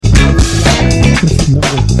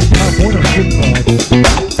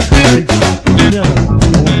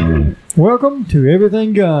Welcome to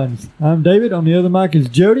Everything Guns. I'm David. On the other mic is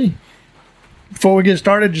Jody. Before we get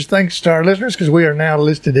started, just thanks to our listeners because we are now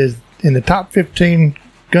listed as in the top 15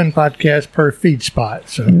 gun podcasts per feed spot.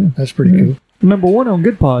 So that's pretty cool. Number one on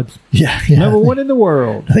Good Pods. Yeah. Number one in the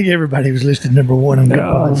world. I think everybody was listed number one on Good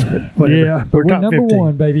Pods. But whatever. Yeah, but we're number 15.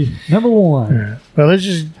 One, baby. Number one. Right. Well, I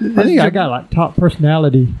think I got like top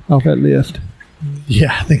personality off that list.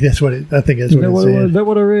 Yeah, I think that's what it. I think that's what it said. Is that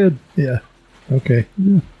what I read? Yeah. Okay.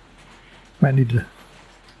 Yeah. Might need to.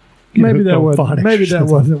 Maybe that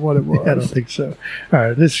wasn't what it was. Yeah, I don't think so. All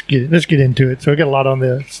right, let's get into it. So we got a lot on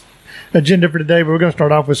the agenda for today, but we're going to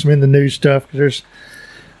start off with some in the news stuff because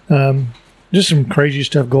there's just some crazy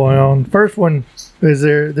stuff going on. First one is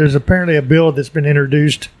there's apparently a bill that's been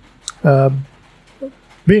introduced,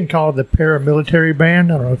 being called the paramilitary ban.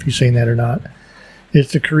 I don't know if you've seen that or not.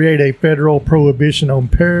 It's to create a federal prohibition on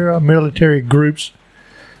paramilitary groups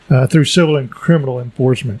through civil and criminal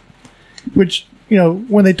enforcement. Which, you know,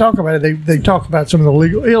 when they talk about it, they talk about some of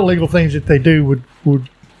the illegal things that they do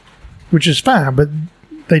which is fine, but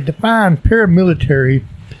they define paramilitary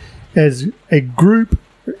as a group,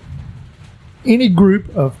 any group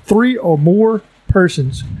of 3 or more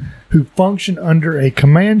persons who function under a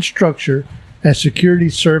command structure as security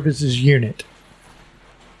services unit.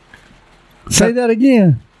 Say that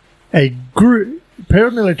again. A group,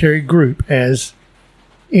 paramilitary group, as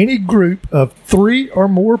any group of 3 or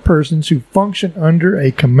more persons who function under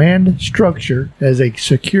a command structure as a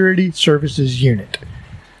security services unit.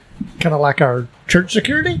 Kind of like our church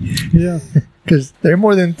security. Yeah. Because they're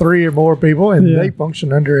more than 3 or more people and they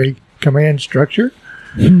function under a command structure.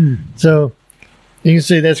 So you can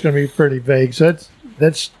see that's going to be pretty vague. So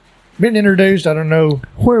that's been introduced. I don't know.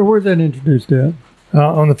 Where's that introduced at?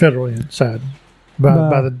 On the federal side.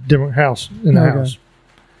 By the different house in the House.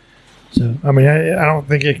 So, I mean, I don't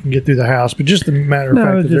think it can get through the House, but just the matter of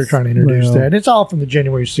fact that they're trying to introduce that. It's all from the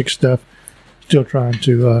January 6th stuff. Still trying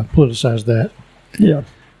to politicize that. Yeah.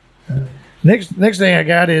 Next thing I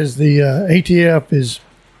got is the ATF is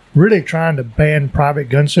really trying to ban private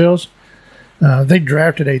gun sales. They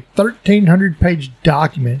drafted a 1,300-page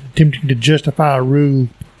document attempting to justify a rule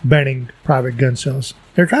banning private gun sales.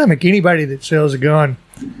 They're trying to make anybody that sells a gun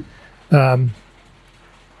for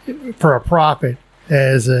a profit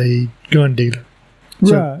as a gun dealer.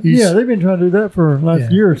 So right. Yeah, they've been trying to do that for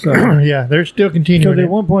last year or so. Yeah, they're still continuing. Because at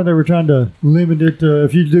one point they were trying to limit it to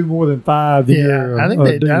if you do more than 5. I think I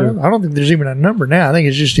don't think there's even a number now. I think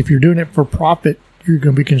it's just if you're doing it for profit, you're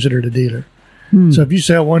going to be considered a dealer. So if you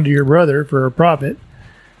sell one to your brother for a profit,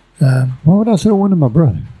 why would I sell one to my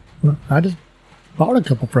brother? Well, I just bought a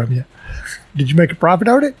couple from you. Did you make a profit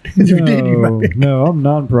on it? If you did, you might. No, I'm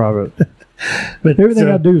non-profit. But everything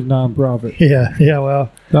I do is non-profit. Yeah.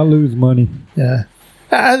 Well, I lose money. Yeah,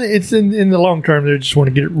 it's in the long term. They just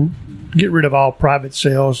want to get rid of all private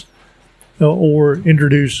sales, or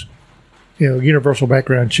introduce, universal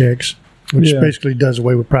background checks, which basically does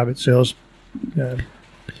away with private sales.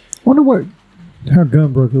 Wonder how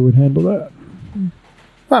Gunbroker would handle that.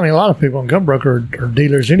 Well, I mean, a lot of people on Gunbroker are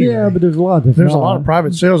dealers anyway. Yeah, but there's a lot. There's a lot of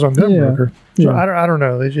private sales on Gunbroker. So I don't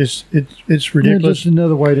know. It's ridiculous. It's just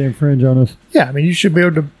another way to infringe on us. Yeah, I mean, you should be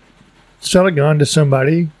able to sell a gun to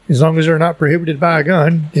somebody as long as they're not prohibited by a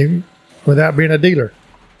gun without being a dealer.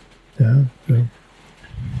 Yeah. So.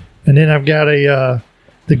 And then I've got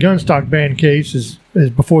the gun stock ban case is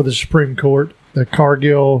before the Supreme Court. The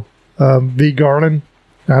Cargill v. Garland.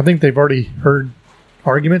 I think they've already heard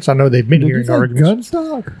arguments. I know they've been hearing arguments. Gun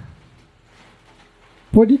stock?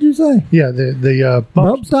 What did you say? Yeah, the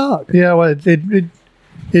bump stock. Yeah, well, the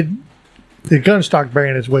gun stock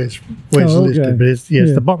ban is way it's listed, but it's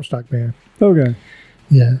the bump stock ban. Okay.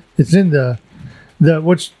 Yeah, it's in the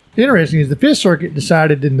what's interesting is the Fifth Circuit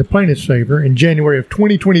decided in the plaintiff's favor in January of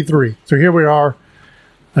 2023. So here we are,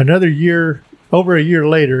 another year, over a year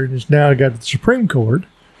later, and it's now got the Supreme Court.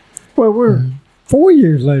 Well, we're 4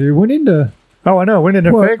 years later. It went into. Oh, I know. It went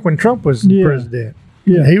into effect when Trump was president.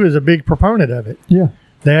 Yeah. He was a big proponent of it. Yeah.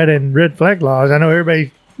 That and red flag laws. I know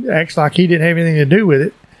everybody acts like he didn't have anything to do with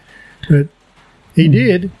it, but he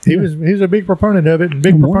did. He was a big proponent of it and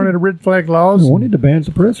big proponent of red flag laws. He wanted to ban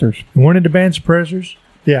suppressors.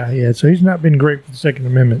 Yeah. So he's not been great for the Second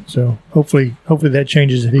Amendment. So hopefully that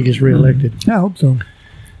changes if he gets reelected. I hope so.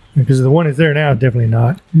 Because the one that's there now, definitely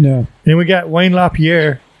not. No. And then we got Wayne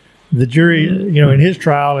LaPierre. The jury, in his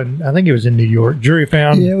trial, and I think it was in New York, jury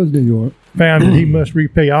found. Yeah, it was New York. Found that he must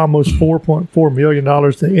repay almost $4.4 million to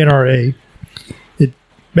the NRA.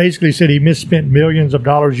 basically said he misspent millions of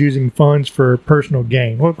dollars using funds for personal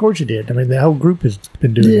gain. Well, of course he did. I mean, the whole group has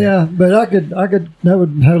been doing that. Yeah, but I could. That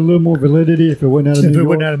would have a little more validity if it went out of If New it York.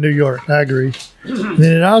 went out of New York, I agree. Then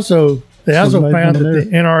they also Somebody found from that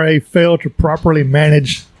the NRA failed to properly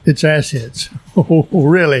manage its assets. Oh,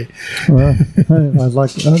 really? Well,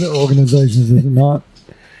 like other organizations, is it not?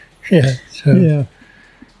 Yeah. So, Yeah.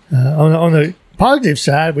 on the positive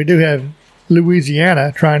side, we do have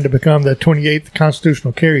Louisiana trying to become the 28th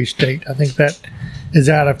constitutional carry state. I think that is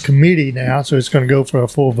out of committee now, so it's going to go for a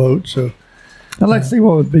full vote. So I'd like to see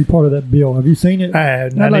what would be part of that bill. Have you seen it?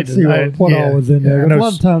 I'd I'd like to see what all was in there. I know A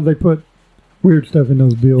lot of times they put weird stuff in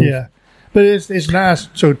those bills. Yeah, but it's nice.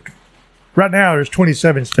 So right now there's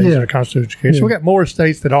 27 states that are constitutional carry. So Yeah. we got more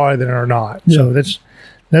states that are than are not. So that's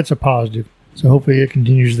a positive. So hopefully it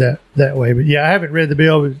continues that way. But yeah, I haven't read the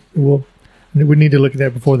bill. But we need to look at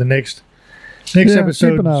that before the next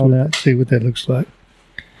episode. Keep an eye on that. See what that looks like.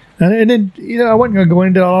 And then I wasn't going to go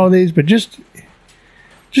into all of these, but just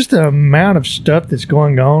the amount of stuff that's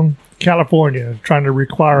going on. California trying to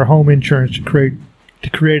require home insurance to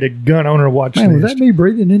create a gun owner watch Man, list. was that me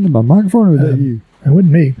breathing into my microphone or was that you? That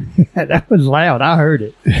wasn't me. That was loud. I heard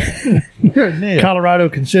it. Colorado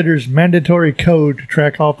considers mandatory code to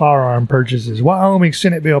track all firearm purchases. Wyoming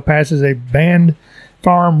Senate bill passes a banned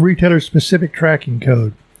firearm retailer-specific tracking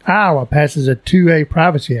code. Iowa passes a 2A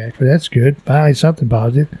Privacy Act. Well, that's good. Finally, something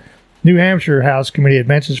positive. New Hampshire House Committee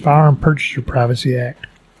advances Firearm Purchaser Privacy Act.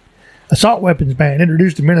 Assault weapons ban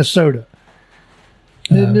introduced in Minnesota.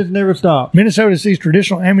 It just never stopped. Minnesota sees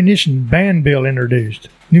traditional ammunition ban bill introduced.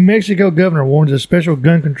 New Mexico governor warns of special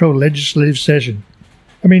gun control legislative session.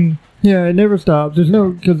 I mean, Yeah, it never stops.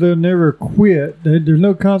 Because they'll never quit. There's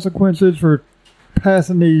no consequences for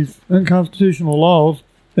passing these unconstitutional laws,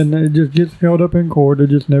 and it just gets held up in court. It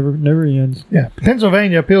just never ends. yeah.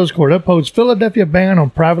 Pennsylvania appeals court upholds Philadelphia ban on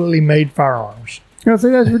privately made firearms. I say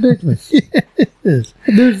that's ridiculous. Yes.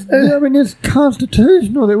 It's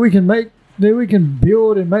constitutional that we can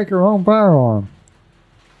build and make our own firearm.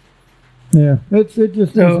 Yeah, it's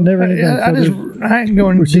just never anything. I ain't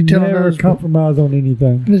going We into should detail on never those. compromise on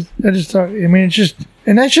anything. I just thought, I mean, it's just,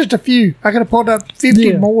 and that's just a few. I could have pulled up 50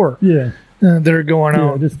 Yeah. more Yeah, that are going yeah,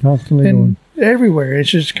 on. just constantly And going. everywhere. It's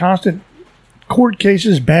just constant court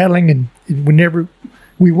cases, battling, and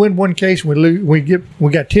we win one case and we lose.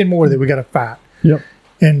 We got 10 more that we got to fight. Yep.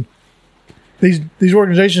 And these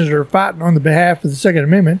organizations that are fighting on the behalf of the Second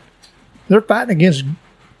Amendment, they're fighting against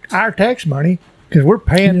our tax money because we're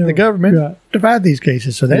paying the government right. to fight these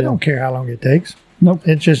cases. So they Yeah. don't care how long it takes. Nope.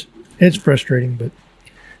 It's frustrating, but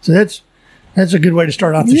so that's a good way to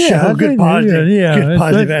start off the I show. Good think, positive, good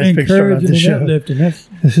positive that's aspect to start off encouraging the and show. uplifting.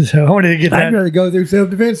 So I wanted to get I'd that. rather go through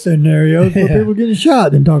self-defense scenarios where Yeah. people getting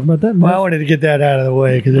shot than talk about that. Well, I wanted to get that out of the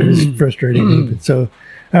way because it was frustrating. So,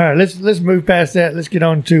 all right, let's move past that. Let's get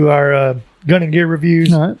on to our gun and gear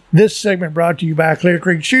reviews. All right. This segment brought to you by Clear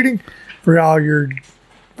Creek Shooting. For all your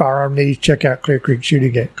firearm needs, check out Clear Creek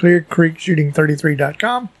Shooting at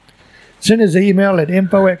clearcreekshooting33.com. Send us an email at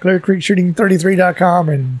info@clearcreekshooting33.com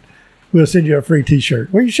and we'll send you a free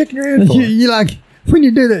T-shirt. What are you shaking your head for? You like when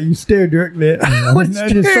you do that, you stare directly at me. I'm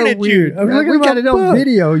That's just staring so at you. weird. I'm looking We at got my it on book.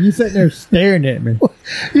 video. You sitting there staring at me.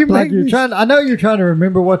 You Like make you're me- trying. I know you're trying to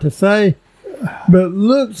remember what to say, but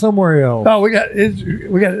look somewhere else. Oh, we got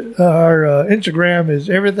our Instagram is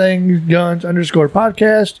everything guns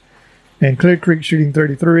 _podcast and Clear Creek Shooting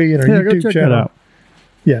 33 and our Yeah, go YouTube check channel. that out.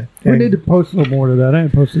 Yeah, We and need to post a little more to that. I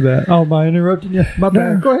ain't posted that. Oh, am I interrupting you? My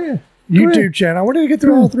bad. No. Go ahead. Go YouTube ahead. channel. I wanted to get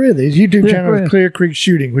through all three of these. YouTube Yeah, channel go is ahead. Clear Creek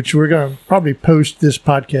Shooting, which we're going to probably post this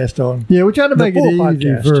podcast on. Yeah, we're trying to The make it full easy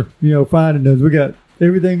podcast. for finding us. We got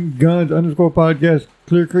everything guns _podcast,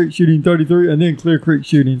 Clear Creek Shooting 33, and then Clear Creek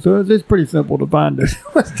Shooting. So it's pretty simple to find us.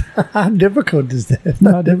 How difficult is that? It's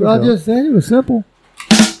I not difficult. just said it was simple.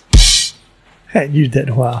 Hadn't used that in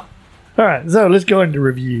a while. All right, so let's go into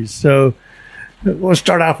reviews. So we'll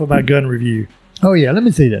start off with my gun review. Oh yeah, let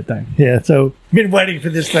me see that thing. Yeah, so been waiting for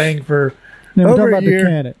this thing for Now we're over talking a about year. the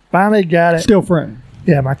Canet. Finally got it. Steel frame.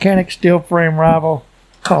 Yeah, Mechanic steel frame rifle.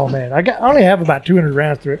 Oh man, I only have about 200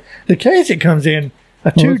 rounds through it. The case it comes in, a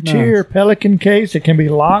it's two-tier nice. Pelican case. It can be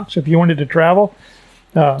locked, so if you wanted to travel,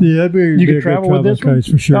 Yeah, that'd be, you be can a travel good with this one.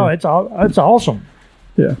 case for sure. Oh, it's awesome.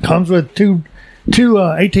 yeah. Comes with two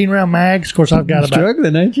 18-round mags. Of course, I've got You're about.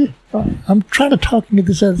 struggling, ain't you? I'm trying to talk and get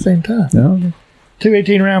this at the same time. No. Two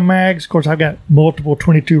 18-round mags. Of course, I've got multiple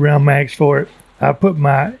 22-round mags for it. I put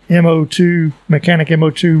my MO2 Mechanic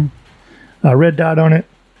MO2 red dot on it,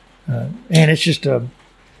 and it's just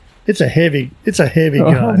it's a heavy I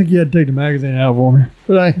don't gun. think you had to take the magazine out for me.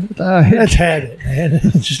 But I Just had it, man.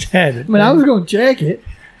 Just had it. I mean, I was going to check it.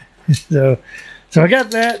 So So I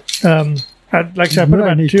got that. Like I said, I put Right,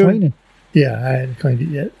 about needs 2. cleaning. Yeah, I hadn't cleaned it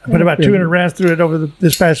yet. I put about 200 rounds through it over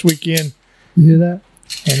this past weekend, You hear that?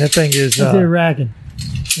 and that thing is. That's it racking.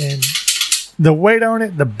 And the weight on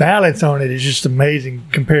it, the balance on it is just amazing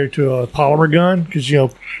compared to a polymer gun because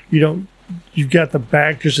you've got the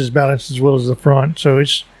back just as balanced as well as the front, so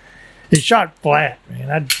it shot flat,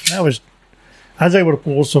 man. I was able to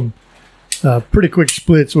pull some pretty quick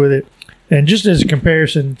splits with it, and just as a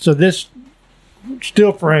comparison, so this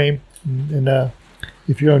steel frame, and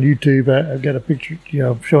if you're on YouTube, I've got a picture,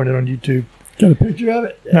 showing it on YouTube. Got a picture of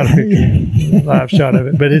it? Not a picture, live shot of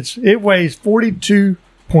it, but it weighs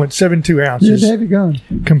 42.72 ounces. It's a heavy gun.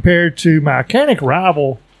 Compared to my Canic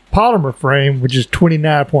Rival polymer frame, which is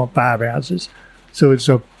 29.5 ounces. So it's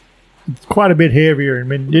quite a bit heavier. I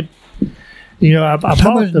mean, I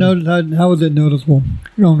How was it noticeable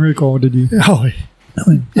on recoil? Did you? Oh,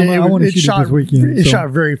 I want to shoot it this weekend. It shot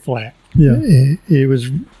very flat. Yeah. It was.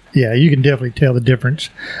 Yeah, you can definitely tell the difference.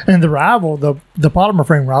 And the Rival, the polymer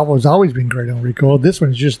frame Rival has always been great on recoil. This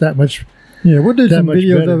one's just that much. Yeah, we'll do some much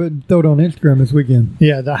videos better. of it and throw it on Instagram this weekend.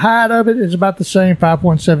 Yeah, the height of it is about the same,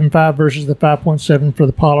 5.75 versus the 5.7 for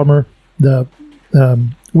the polymer. The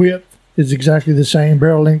width is exactly the same.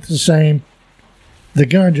 Barrel length is the same. The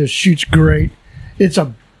gun just shoots great. It's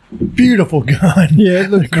a beautiful gun. Yeah,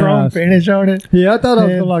 it looks the chrome nice. finish on it. Yeah, I thought I was And-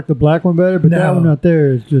 going to like the black one better, but that No. one right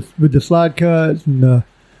there is just with the slide cuts and the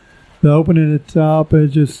opening at the top.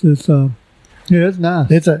 It's nice.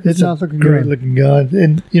 It's a nice looking great gun. looking gun.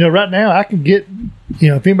 And right now I can get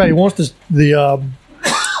if anybody wants the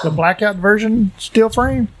blackout version steel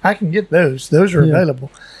frame, I can get those. Those are Yeah.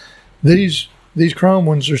 available. These chrome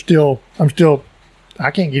ones are still. I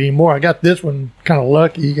can't get any more. I got this one kind of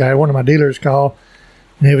lucky. I had one of my dealers call,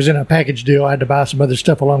 and it was in a package deal. I had to buy some other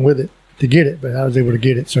stuff along with it to get it, but I was able to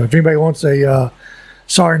get it. So if anybody wants a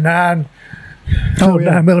SAR 9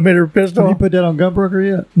 9mm pistol, Have you put that on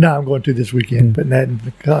Gunbroker yet? no, I'm going to this weekend. Putting that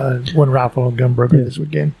in one rifle on Gunbroker Yeah. this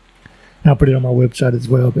weekend. I'll put it on my website as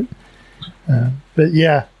well. But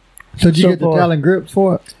yeah, So did you So get the far. Talon grips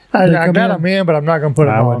for it? I They got come in? them in, but I'm not going to put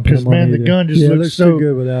them I on wouldn't put because them on man, the either. gun just it looks looks so too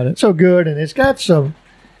good without it. so good, and it's got some.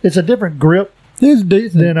 It's a different grip. There's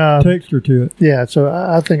decent Then, texture to it. Yeah, so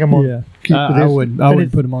I think I'm gonna keep with I this. wouldn't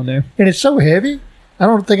And put them on there. And it's so heavy. I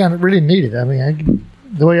don't think I really need it. I mean,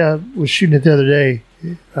 the way I was shooting it the other day,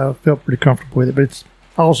 I felt pretty comfortable with it. But it's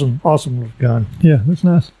awesome little gun. Yeah, that's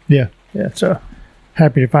nice. Yeah. So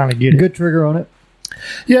happy to finally get it. Good trigger on it.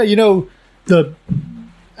 Yeah,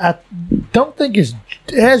 I don't think it's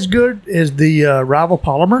as good as the Rival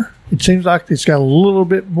polymer. It seems like it's got a little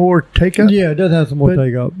bit more take up, Yeah, it does have some more But-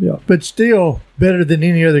 take up. Yeah. but still better than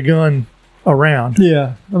any other gun around.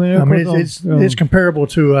 Yeah. I mean, It's comparable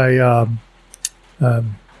to a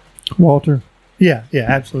Walter. yeah,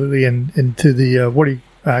 absolutely, and to the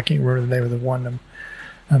I can't remember the name of the one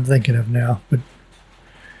I'm thinking of now, but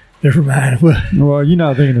never mind. Well, you're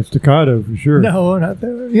not thinking of staccato for sure. No, not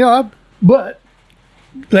that. But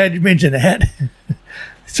glad you mentioned that.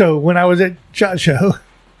 So when I was at SHOT Show,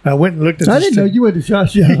 I went and looked at. I didn't know you went to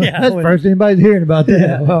SHOT Show. Yeah, That's the first anybody's hearing about that.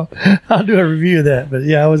 Yeah, well, I'll do a review of that. But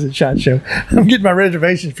yeah, I was at SHOT Show. I'm getting my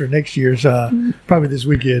reservations for next year's, probably this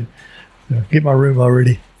weekend. So get my room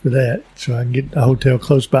already for that, so I can get a hotel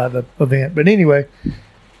close by the event. But anyway,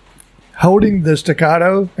 holding the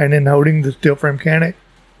staccato and then holding the steel frame Canic,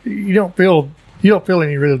 you don't feel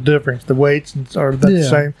any real difference. The weights are about the Yeah.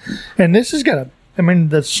 same, and this has got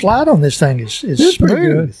the slide on this thing is It's smooth. pretty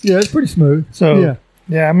good. Yeah, it's pretty smooth. So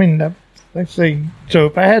yeah. I mean, let's see. So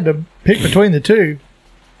if I had to pick between the two,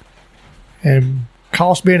 and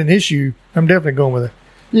cost being an issue, I'm definitely going with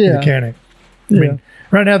Yeah. the Canic. I Yeah. mean,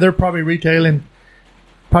 right now they're probably retailing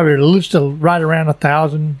just right around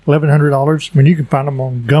 $1,000, $1,100. I mean, you can find them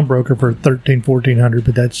on Gunbroker for $1,300, $1,400,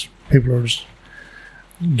 but that's people are just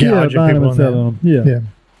gouging buying them people and on selling that. them. Yeah. Yeah.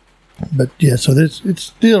 But yeah, so it's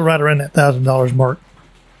still right around that $1,000 mark.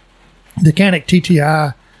 The Canic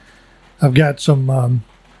TTI, I've got some.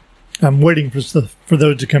 I'm waiting for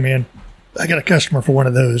those to come in. I got a customer for one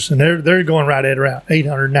of those, and they're going right at around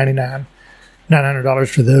 $899, $900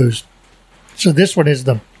 for those. So this one is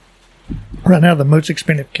right now the most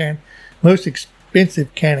expensive Canic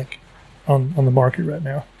on the market right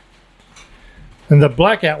now. And the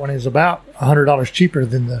blackout one is about $100 cheaper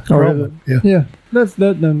than the chrome is one. Yeah. Yeah.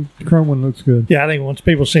 The chrome one looks good. Yeah, I think once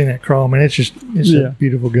people see that chrome, and it's Yeah. a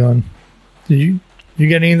beautiful gun. Did you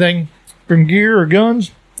get anything from gear or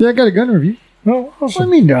guns? Yeah, I got a gun review. Oh, What do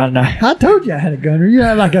awesome. you mean? I told you I had a gun review. You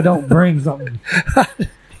act like I don't bring something.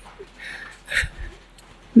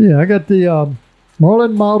 Yeah, I got the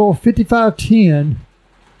Marlin Model 5510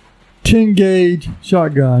 10 gauge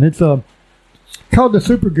shotgun. It's a called the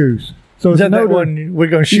Super Goose. So Is it's that an that older- one we're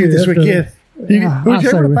going to shoot this that's weekend? I Was you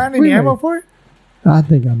say able to we- find we any may. ammo for it? I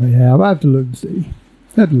think I may have. I have to look and see.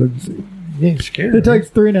 I have to look and see. You ain't scared. It takes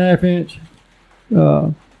 3.5 inch.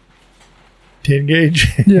 10 gauge.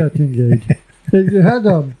 Yeah, 10 gauge. It has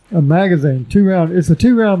a magazine, 2-round. It's a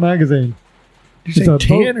 2-round magazine. Did you It's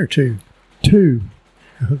say a 10 or 2? 2.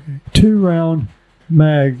 Okay. 2-round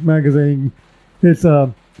magazine. It's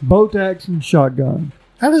a bolt action shotgun.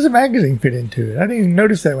 How does a magazine fit into it? I didn't even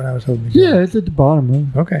notice that when I was holding the gun. Yeah, it's at the bottom.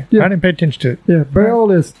 Man. Okay. Yeah. I didn't pay attention to it. Yeah,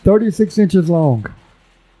 barrel is 36 inches long.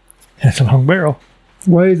 That's a long barrel.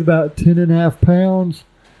 Weighs about 10.5 pounds.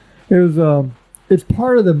 It was it's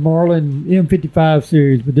part of the Marlin M55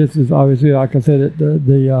 series, but this is obviously, like I said,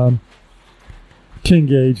 the 10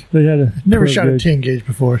 gauge. They had a Never 12 shot a gauge. 10 gauge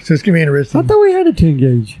before, so it's going to be I interesting. thought we had a 10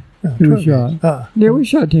 gauge. Oh, we 12 shot. gauge. Yeah, we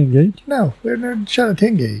shot 10 gauge. No, we've never shot a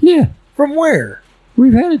 10 gauge. Yeah, From where?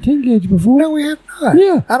 we've had a 10 gauge before. No, we have not.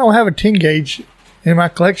 Yeah. I don't have a 10 gauge in my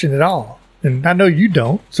collection at all. And I know you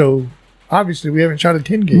don't, so obviously we haven't shot a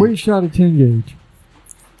 10 gauge. We shot a 10 gauge.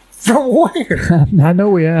 From where? I know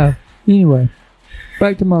we have. Anyway,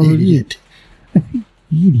 back to my review. Idiot.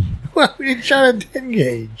 Idiot. Well, we shot a 10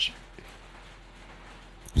 gauge.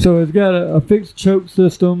 So it's got a fixed choke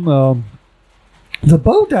system. The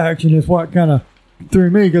bolt action is what kind of threw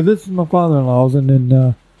me because this is my father-in-law's, and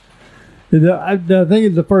then I think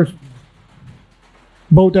it's the first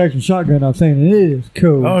bolt action shotgun I've seen, and it is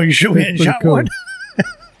cool. Oh, you sure we It's hadn't pretty shot cool. one?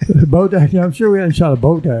 Bolt action. I'm sure we hadn't shot a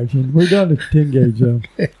bolt action. We've done the 10 gauge though.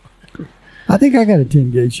 I think I got a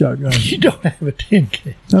 10 gauge shotgun. You don't have a 10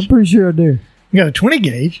 gauge. I'm pretty sure I do. You got a 20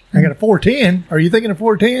 gauge. I got a 410. Are you thinking of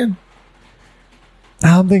 410?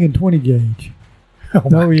 I'm thinking 20 gauge. Oh,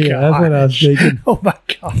 Oh yeah, that's what I was gosh. thinking. Oh, my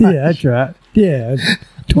God. Yeah, that's right. Yeah,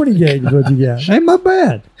 20 gauge is what you got. Ain't my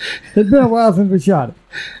bad. It's been a while since we shot it.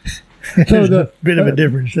 So There's a bit of a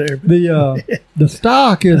difference there. The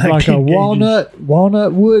stock is Like like a 10 gauges.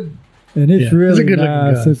 walnut wood, and it's Yeah, it's a really good looking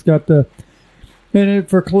nice. gun. It's got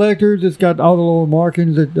for collectors, it's got all the little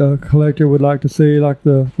markings that a collector would like to see, like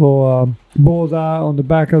the little bullseye on the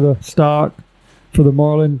back of the stock for the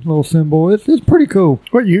Marlin little symbol. It's pretty cool.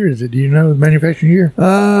 What year is it? Do you know the manufacturing year?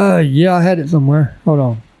 Yeah, I had it somewhere. Hold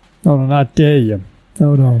on, I'll tell you.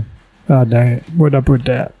 Hold on. Oh, dang it. Where'd I put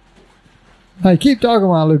that? Hey, keep talking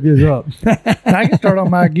while I look this up. I can start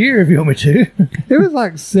on my gear if you want me to. It was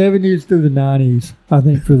like 70s through the 90s, I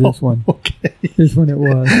think, for this one. Okay. This one it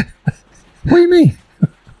was. What do you mean?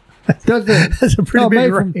 That's That's a pretty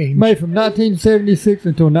big range. made from 1976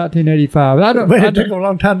 until 1985. But it took a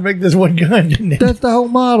long time to make this one gun, didn't it? That's the whole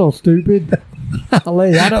model, stupid.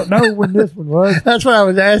 Golly, I don't know when this one was. That's what I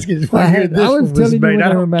was asking. Is what year this I one was was telling you made. when I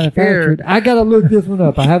they were don't care. manufactured. I got to look this one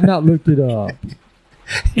up. I have not looked it up.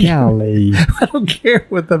 Golly. I don't care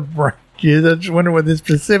what the range is. I just wonder what this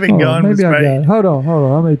specific Hold on, gun was maybe I got made. it. Hold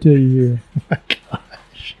on. Let me tell you here. My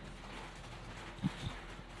gosh.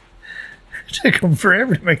 It took them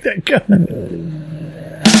forever to make that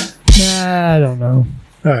gun. Nah, I don't know.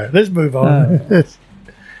 All right, let's move on. All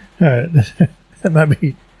right, that might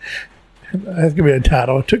be. That's gonna be a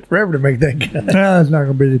title. It took forever to make that gun. That's not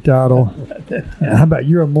going to be the title. How about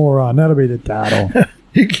you're a moron? That'll be the title.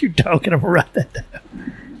 You keep talking. I'm gonna write that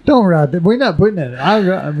down. Don't write that. We're not putting that.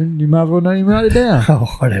 I mean, you might as well not even write it down.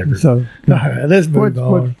 Oh, whatever. So All right, let's move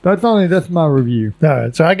on. that's my review. All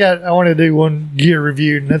right, so I want to do one gear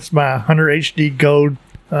review, and that's my Hunter HD Gold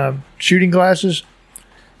shooting glasses.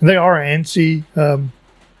 They are ANSI,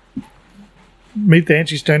 meet the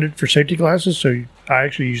ANSI standard for safety glasses, so I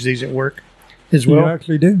actually use these at work as You well.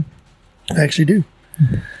 actually do. I actually do.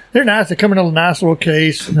 They're nice. They come in a nice little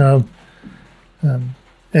case, and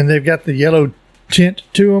they've got the yellow tint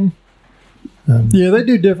to them. Yeah, they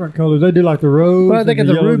do different colors. They do like the rose. Well, they and got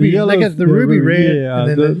the yellow. ruby- they got yellow's- the ruby red, Yeah, and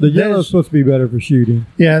then the yellow's there's- supposed to be better for shooting.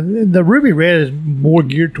 Yeah, the ruby red is more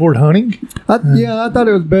geared toward hunting. I thought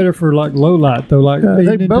it was better for like low light though, like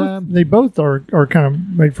evening time. They both are kind of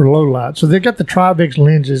made for low light. So they've got the Trivix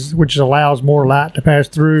lenses, which allows more light to pass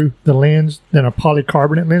through the lens than a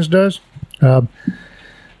polycarbonate lens does.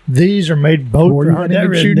 These are made both Boy, for you had hunting that and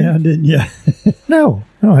written shooting. down, didn't you? No,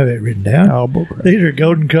 I don't have it written down. Oh, bullcrap. These are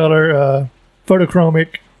golden color,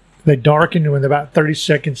 photochromic. They darken in about 30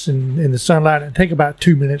 seconds in the sunlight, and take about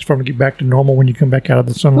 2 minutes for them to get back to normal when you come back out of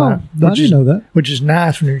the sunlight. Oh, I didn't know that. Which is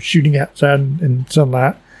nice when you're shooting outside in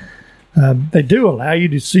sunlight. They do allow you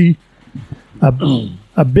to see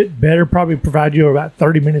a bit better, probably provide you about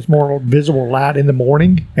 30 minutes more visible light in the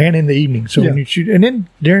morning and in the evening. So when Yeah. you shoot, and then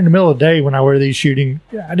during the middle of the day when I wear these shooting,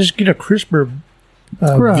 I just get a crisper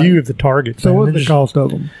Right. view of the target. So man. what's They're the just- cost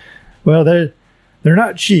of them? Well, they're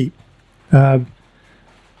not cheap.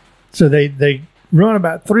 So they run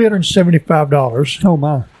about $375 Oh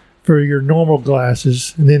my. for your normal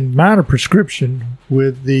glasses, and then mine are prescription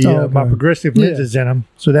with the my progressive Yeah. lenses in them.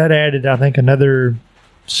 So that added, I think, another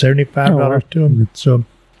 $75 to them. So,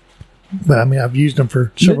 but I mean, I've used them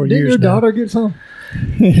for several Didn't years your now. daughter get some?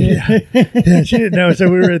 Yeah, she didn't know. So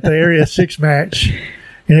we were at the Area 6 match,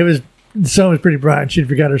 and the sun was pretty bright, and she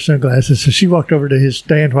forgot her sunglasses. So she walked over to his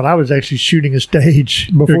stand while I was actually shooting a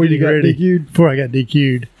stage Before you getting got ready. DQ'd? Before I got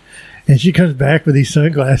DQ'd. And she comes back with these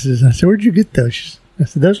sunglasses. I said, "Where'd you get those?" I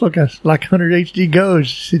said, "Those look like 100 HD Goes."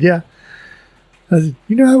 She said, "Yeah." I said,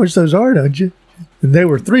 "You know how much those are, don't you?" And they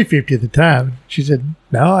were $350 at the time. She said,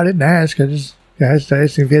 "No, I didn't ask. I asked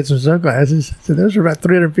him if he had some sunglasses." I said, "Those are about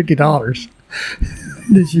 $350.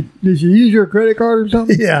 Did she use your credit card or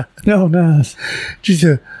something? Yeah. Oh, nice. She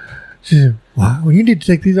said, "Wow, well, you need to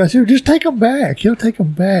take these." I said, "Just take them back. He'll take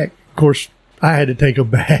them back." Of course, I had to take them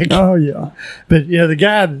back. Oh yeah. But the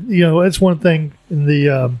guy, that's one thing in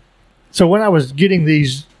the. So when I was getting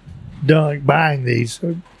these done, buying these,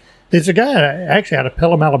 there's a guy actually out of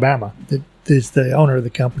Pelham, Alabama, that is the owner of the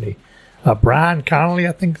company. Brian Connolly,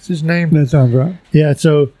 I think is his name. That sounds right. Yeah.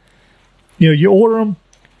 So, you order them.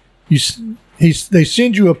 They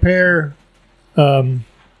send you a pair,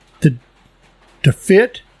 to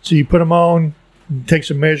fit. So you put them on, take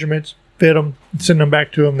some measurements, fit them, send them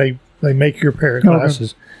back to them. They make your pair of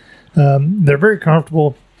glasses. They're very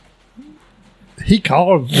comfortable. He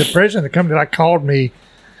called the president of the company. Called me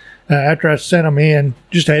after I sent them in,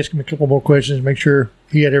 just to ask him a couple more questions, make sure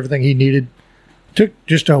he had everything he needed. It took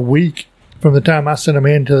just a week from the time I sent them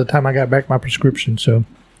in to the time I got back my prescription. So,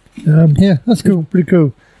 Yeah, that's cool. pretty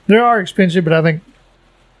cool. They are expensive, but I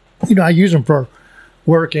think I use them for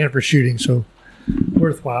work and for shooting, so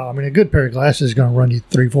worthwhile. I mean, a good pair of glasses is going to run you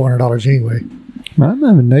 $300-400 anyway. I'm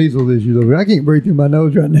having nasal issues over here. I can't breathe through my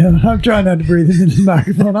nose right now. I'm trying not to breathe into this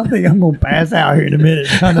microphone. I think I'm going to pass out here in a minute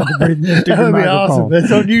trying not to breathe into the That would be microphone. awesome.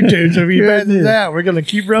 That's on YouTube, so if you Yeah, pass this it is. out, we're going to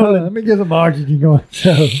keep Hold on, rolling. let me get some oxygen going.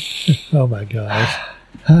 So, oh my gosh.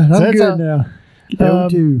 I'm that's good all- now. Um,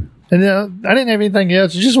 O2. And I didn't have anything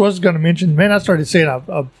else. I just was going to mention, man, I started seeing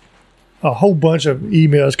a whole bunch of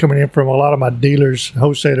emails coming in from a lot of my dealers,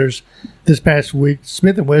 wholesalers this past week.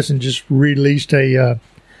 Smith & Wesson just released a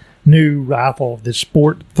new rifle, the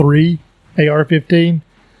Sport 3 AR-15.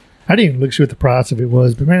 I didn't even look see what the price of it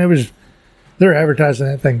was, but man, they're advertising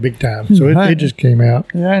that thing big time. So it just came out.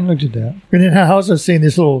 Yeah, I hadn't looked at that. And then I also seen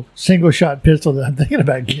this little single shot pistol that I'm thinking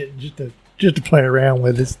about getting just to play around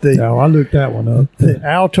with. It's the No, I looked that one up. the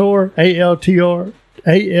Altor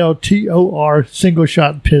ALTOR single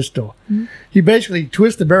shot pistol. You basically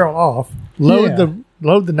twist the barrel off, load the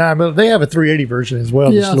 9mm. They have a 380 version as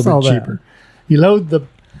well. Yeah, It's a I little bit saw that. cheaper. You load the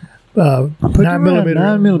 9mm,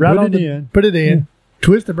 9mm, right put on it the, in. put it in.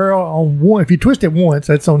 Twist the barrel on one. If you twist it once,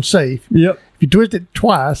 that's on safe. Yep. If you twist it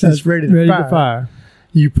twice, that's ready to fire.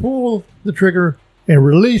 You pull the trigger and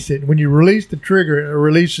release it. When you release the trigger, it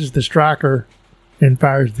releases the striker and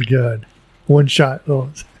fires the gun. One shot. Oh,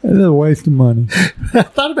 It's a waste of money. I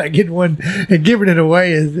thought about getting one and giving it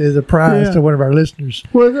away as a prize Yeah. to one of our listeners.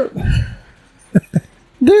 Well,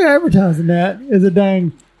 they're advertising that as a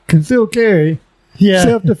dang concealed carry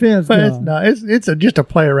self-defense But it's gun. not. It's just a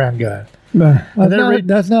play around gun. No, they're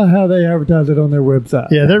that's not how they advertise it on their website.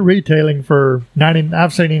 Yeah, they're retailing for $90.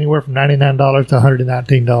 I've seen anywhere from $99 to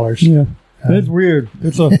 $119. Yeah. That's weird.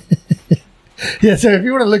 It's a Yeah, so if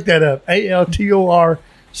you want to look that up, ALTOR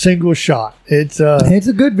single shot. It's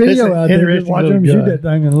a good video It's an out there. Just interesting watch them little shoot gun. that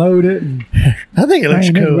thing and load it. And, I think it looks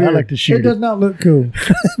man, it's cool. I weird. like to shoot It does not look cool.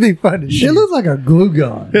 It'd be fun to shoot. It looks like a glue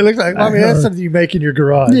gun. It looks like, I mean, that's something you make in your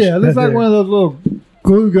garage. Yeah, it looks Right like there. one of those little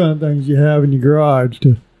glue gun things you have in your garage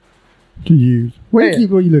to use. What Hey,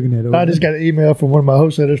 are you looking at? Over I just there? got an email from one of my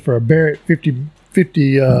wholesalers for a Barrett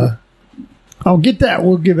 50. Oh, get that.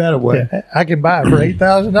 We'll give that away. Yeah, I can buy it for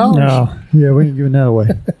 $8,000. No. Yeah, we ain't giving that away.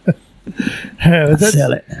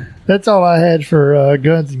 Sell it. That's all I had for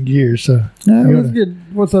guns and gear. So Now, let's get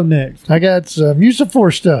what's up next. I got some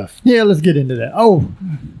Use-of-Force stuff. Yeah, let's get into that. Oh,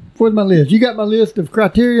 where's my list? You got my list of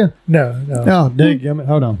criteria? No. Oh, dang it.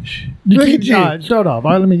 Hold on. Look at you. All right, start off.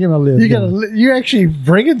 All right, let me get my list. You actually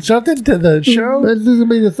bringing something to the show This is going to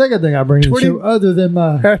be the second thing I bring to the 20 show other than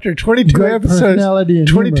my after 22 great episodes. personality and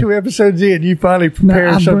 22 humor. episodes in, you finally prepared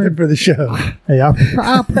I something bring- for the show. Hey,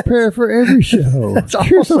 I prepare for every show. That's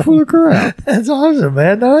You're so awesome. full of crap. That's awesome,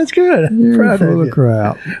 man. No, that's good. I'm You're proud full of of you.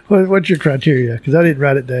 crap. What's your criteria? Because I didn't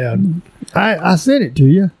write it down. I sent it to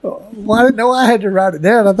you. Well, I didn't know I had to write it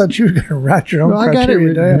down. I thought you were going to write your own Well, I got it criteria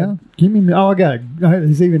written down. down. Give me. Oh, I got it.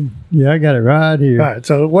 It's even. Yeah, I got it right here. All right.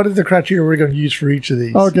 So, what is the criteria we're going to use for each of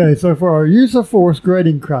these? Okay, so for our use of force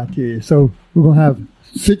grading criteria, so we're going to have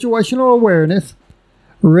situational awareness,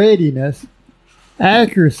 readiness,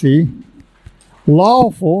 accuracy,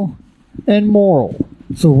 lawful, and moral.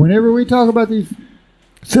 So whenever we talk about these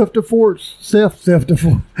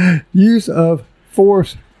self-defense, use of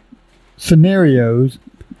force scenarios,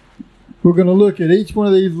 we're going to look at each one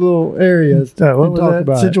of these little areas and talk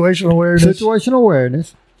about situational awareness, situational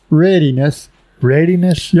awareness, readiness,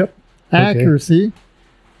 Yep. accuracy,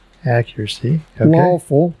 Okay.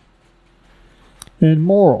 lawful, and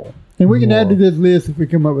moral. And we can add to this list if we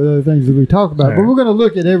come up with other things that we talk about. All But right. we're going to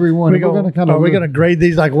look at every one. Are we going to grade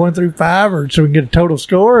these like 1 through 5, or so we can get a total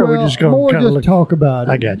score, or well, we just going more to kind of just look? talk about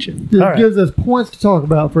it. I got you. It All right. gives us points to talk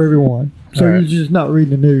about for everyone. So All right. you're just not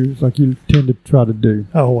reading the news like you tend to try to do.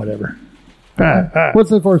 Oh, whatever. All right. What's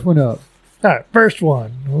the first one up? All right, first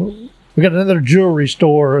one. We got another jewelry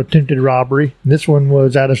store attempted robbery. This one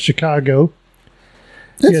was out of Chicago.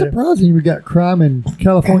 That's Yeah. surprising we got crime in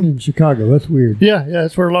California and Chicago. That's weird. Yeah,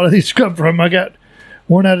 that's where a lot of these come from. I got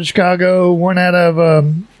one out of Chicago, one out of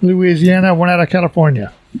Louisiana, one out of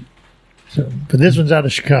California. So, but this one's out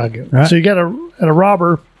of Chicago. Right. So you got a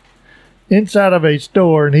robber inside of a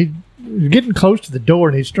store, and he was getting close to the door,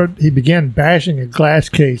 and he began bashing a glass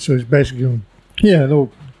case. So he's basically going, Yeah, a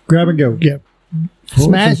little grab and go. yeah,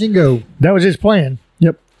 Smash and go. that was his plan.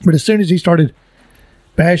 Yep. But as soon as he started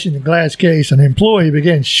bashing the glass case, an employee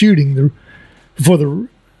began shooting before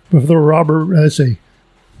the robber. Let's see,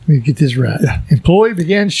 let me get this right. Yeah. Employee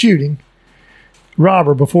began shooting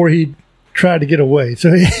robber before he tried to get away.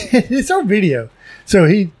 So it's on video. So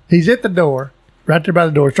he's at the door, right there by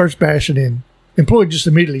the door, starts bashing in. Employee just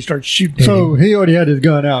immediately starts shooting. at So him. he already had his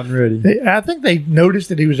gun out and ready. I think they noticed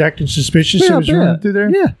that he was acting suspicious. Yeah, so I he was running bet. through there.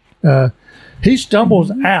 Yeah. He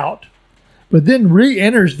stumbles out, but then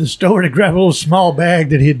re-enters the store to grab a little small bag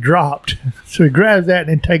that he had dropped. So he grabs that and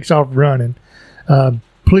then takes off running.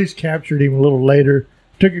 Police captured him a little later,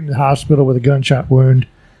 took him to the hospital with a gunshot wound.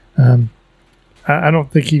 I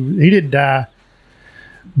don't think he didn't die.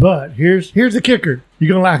 But here's the kicker. You're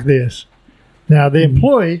gonna like this. Now the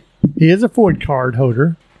employee, he is a Ford card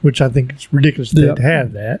holder, which I think is ridiculous Yep. to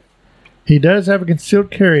have that. He does have a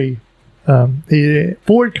concealed carry. The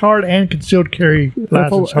Ford card and concealed carry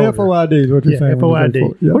license holder. FOID is what you're saying. when you say FOID.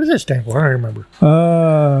 for- Yep. What does that stand for? I don't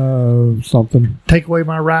remember. Something. Take away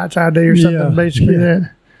my rights ID or something. Yeah, Basically, yeah.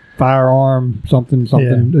 that. Firearm, something, But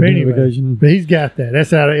anyway, identification. but he's got that.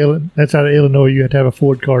 That's out of Illinois. You have to have a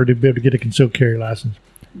Ford card to be able to get a concealed carry license.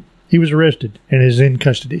 He was arrested and is in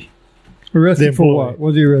custody. Arrested the for employee. what? What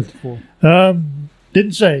was he arrested for?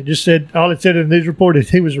 Didn't say. Just said all it said in the news report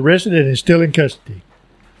is he was arrested and is still in custody.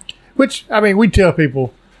 Which I mean, we tell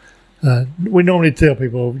people. We normally tell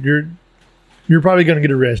people you're probably going to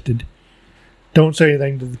get arrested. Don't say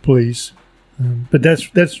anything to the police. But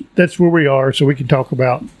that's where we are, so we can talk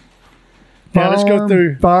about. Yeah, let's go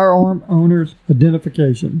through. Firearm owner's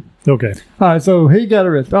identification. Okay. All right, so he got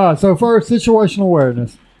arrested. All right, so first, situational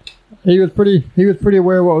awareness. He was pretty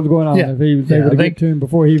aware of what was going on. Yeah. If he was Yeah, able to I get think- to him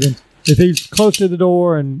before he even, if he's close to the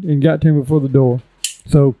door and got to him before the door.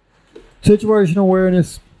 So, situational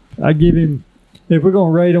awareness, I'd give him, if we're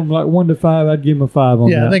going to rate him like 1 to 5, I'd give him a 5 on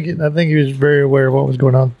Yeah, that. I think he was very aware of what was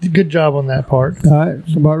going on. Good job on that part. All right,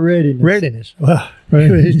 so about readiness. Readiness. Well,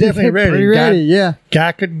 Ready. he's definitely ready. Pretty ready, yeah.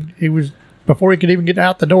 Guy couldn't. He was before he could even get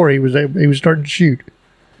out the door. He was starting to shoot.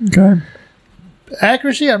 Okay.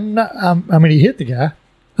 Accuracy. I'm not. I mean, he hit the guy.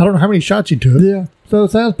 I don't know how many shots he took. Yeah, so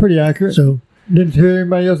it sounds pretty accurate. So Didn't hear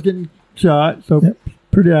anybody else getting shot, so Yep.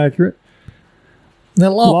 pretty accurate.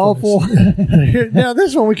 now Lawful. Now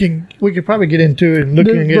this one we could probably get into it and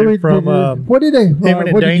looking at it from. What did they?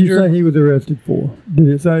 imminent What did you danger. say he was arrested for? Did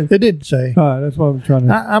it say? It didn't say. All right, that's what I'm trying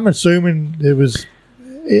to. I'm assuming it was.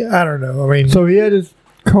 I don't know. I mean, So he had his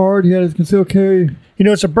card. He had his concealed carry.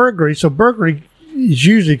 it's a burglary. So burglary is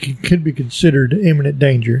usually could be considered imminent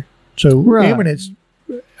danger. So Right. imminence.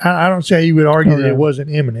 I don't say you would argue that Okay. it wasn't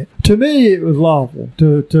imminent. To me, it was lawful.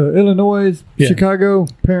 To Illinois, Yeah. Chicago,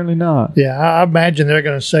 apparently not. Yeah, I imagine they're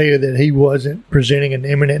going to say that he wasn't presenting an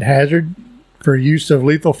imminent hazard for use of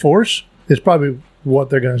lethal force. Is probably what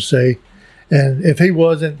they're going to say. And if he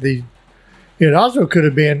wasn't, it also could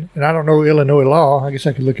have been, and I don't know Illinois law. I guess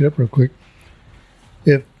I could look it up real quick.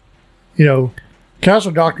 If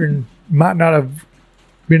council doctrine might not have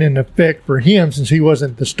been in effect for him since he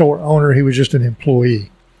wasn't the store owner; he was just an employee.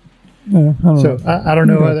 I don't So know. I don't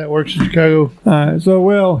know how Okay. that works in Chicago. All right. So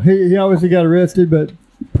well, he obviously got arrested, but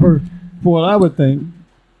for what I would think,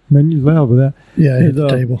 man, you loud with that. Yeah, hit the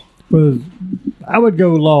It's, table. Was I would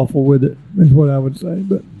go lawful with it, is what I would say,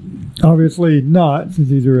 but obviously not since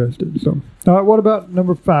he's arrested. So, all right, what about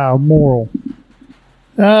number 5, moral?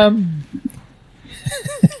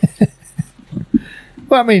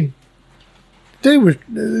 Well, I mean, dude was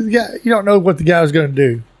the guy. You don't know what the guy was going to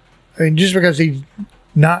do. I mean, just because he's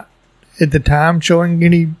not at the time showing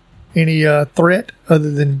any threat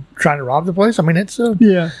other than trying to rob the place. I mean, that's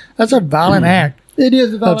a violent act. It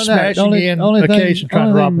is a violent act. Smashing in a case and trying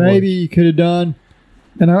to rob. Maybe you could have done,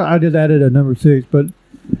 and I did that at number 6, but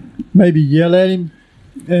maybe yell at him.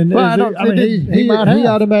 And he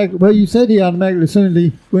automatically. Well, you said he automatically, as soon as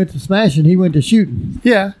he went to smashing, he went to shooting.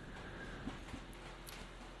 Yeah.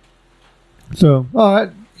 So, all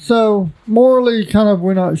right. So, morally, kind of,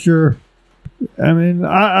 we're not sure. I mean,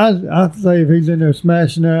 I'd say if he's in there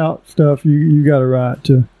smashing out stuff, you got a right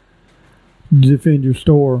to defend your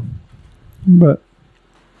store. But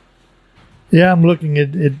yeah, I'm looking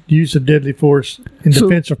at use of deadly force in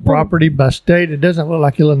defense of property by state. It doesn't look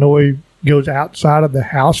like Illinois goes outside of the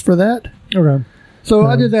house for that. Okay. So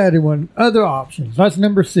I just added one. Other options. That's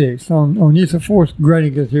number 6 on use of force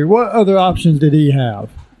grading criteria. What other options did he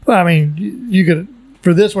have? Well, I mean, you could,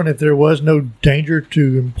 for this one, if there was no danger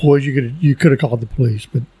to employees, you could have called the police,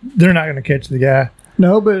 but they're not going to catch the guy.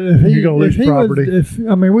 No, but if you're going to lose property.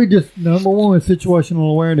 We just, number one is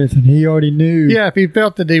situational awareness, and he already knew. Yeah, if he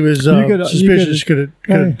felt that he was suspicious, could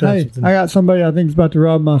have done something. I got somebody I think is about to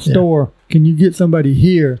rob my store. Can you get somebody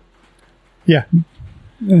here? Yeah.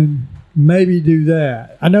 And maybe do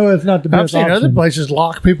that. I know it's not the best option. I've seen other places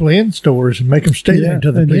lock people in stores and make them stay there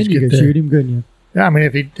until the police get there. And then you could shoot him, couldn't you? Yeah, I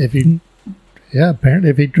mean, apparently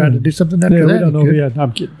if he tried to do something after that, we don't know if he had.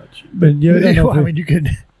 I'm kidding about you. But I mean, you could,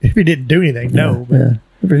 if he didn't do anything, no. But,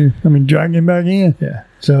 drag him back in. Yeah.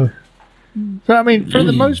 So I mean, for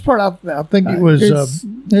the most part, I think it was.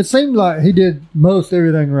 It seemed like he did most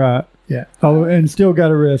everything right. Yeah. And still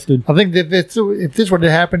got arrested. I think that if this would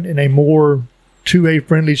have happened in a more 2A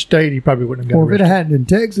friendly state, he probably wouldn't have got arrested. Or if it happened in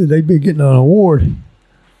Texas, they'd be getting an award.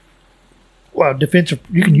 Well,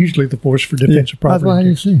 you can use lethal force for defensive property.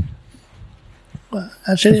 That's what I see. Well,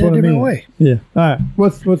 I said it a different way. Yeah. All right.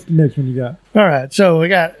 What's the next one you got? All right. So we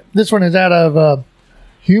got, this one is out of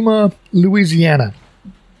Yuma, Louisiana.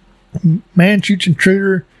 Man shoots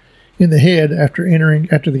intruder in the head after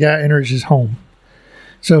the guy enters his home.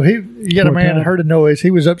 So you got a man that heard a noise.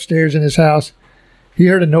 He was upstairs in his house. He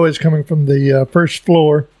heard a noise coming from the first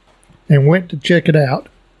floor and went to check it out.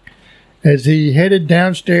 As he headed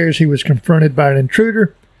downstairs, he was confronted by an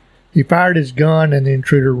intruder. He fired his gun and the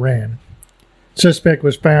intruder ran. Suspect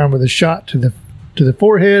was found with a shot to the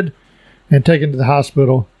forehead and taken to the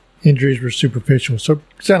hospital. Injuries were superficial. So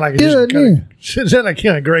it sounded like he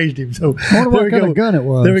kind of grazed him. So I wonder what kind of gun it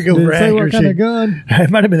was. There we go. Did for it say accuracy. what kind of gun?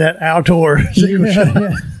 It might have been that Altor.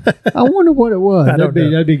 Yeah. I wonder what it was.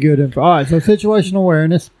 That'd be good info. All right. So situational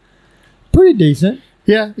awareness, pretty decent.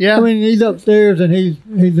 Yeah. I mean, he's upstairs and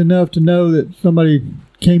he's enough to know that somebody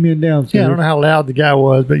came in downstairs. Yeah, I don't know how loud the guy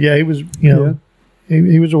was, but yeah, he was.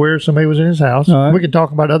 He was aware somebody was in his house. Right. We can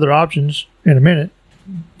talk about other options in a minute.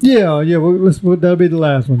 Yeah. That'll be the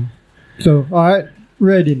last one. So, all right,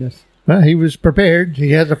 readiness. Well, he was prepared.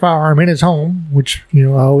 He has a firearm in his home, which I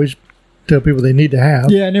always tell people they need to have.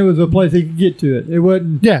 Yeah, and it was a place he could get to it. It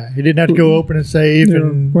wasn't. Yeah, he didn't have to go open and safe. We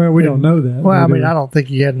don't know that. Well, I mean, I don't think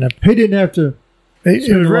he had enough. He didn't have to.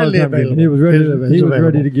 It was readily available. He was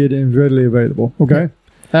ready to get it. It was readily available. Okay.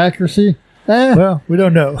 Yeah. Accuracy. Well, we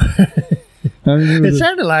don't know. It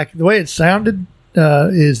sounded like the way it sounded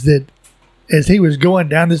is that as he was going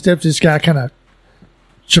down the steps, this guy kind of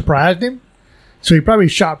surprised him. So he probably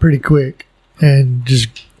shot pretty quick and just,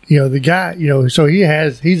 the guy, so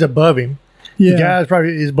he's above him. Yeah. The guy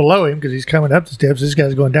is below him because he's coming up the steps. This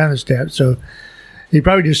guy's going down the steps. So he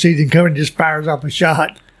probably just sees him coming and just fires off a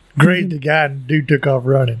shot. Grazed the guy and dude took off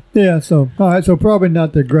running. Yeah, so all right, so probably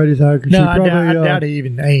not the greatest accuracy. No, I doubt he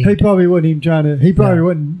even aimed. He probably wasn't even trying to. He probably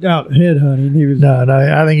wasn't out headhunting. He was. No,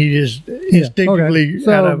 I think he just instinctively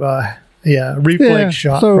out of a reflex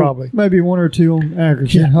shot. So probably maybe 1 or 2 on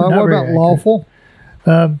accuracy. Yeah, what about lawful?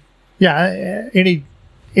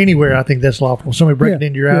 Anywhere I think that's lawful. Somebody breaking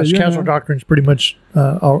into your house. Council doctrine's pretty much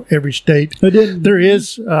every state. There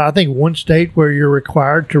is, I think, one state where you're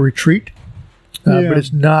required to retreat. But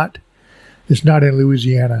it's not in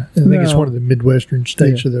Louisiana. I think it's one of the Midwestern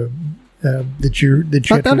states of that you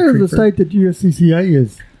I thought it was the state that USCCA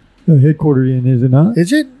is headquartered in, is it not?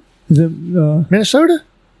 Is it Minnesota?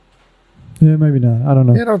 Yeah, maybe not. I don't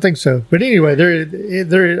know. Yeah, I don't think so. But anyway,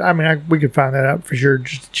 there. I mean, we could find that out for sure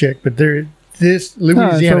just to check. But this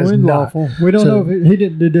Louisiana is not lawful. We don't know if he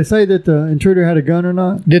did. Did they say that the intruder had a gun or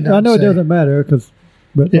not? Did not. I know say. It doesn't matter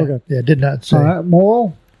did not say.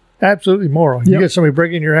 Moral. Absolutely moral. Yep. You get somebody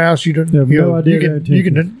breaking your house, you don't. You have no idea. You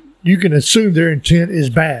can you can assume their intent is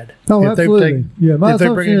bad. Oh, If they absolutely. take- Yeah, my if they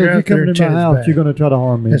bring assumption it is down, you come their into my intent is house, bad. you're going to try to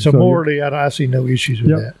harm me. And so yeah. morally, I see no issues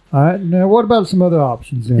with Yep. that. All right. Now, what about some other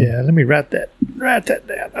options then? Yeah, let me write that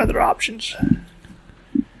down. Other options.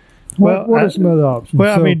 What are some other options?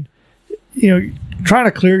 Well, So- I mean, trying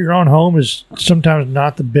to clear your own home is sometimes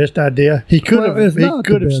not the best idea. He could have. It's He not the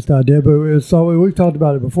could have. best idea, but we've talked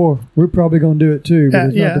about it before. We're probably going to do it too, but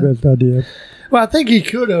it's Yeah. not the best idea. Well, I think he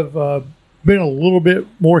could have been a little bit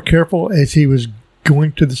more careful as he was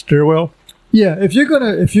going to the stairwell. Yeah, if you're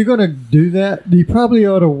gonna do that, you probably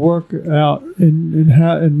ought to work out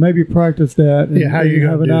and maybe practice that. And, Yeah, how you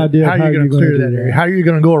have going an to idea how of how you you're going to clear do that area? How are you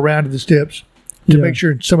going to go around to the steps to Yeah. make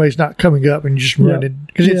sure somebody's not coming up and just running?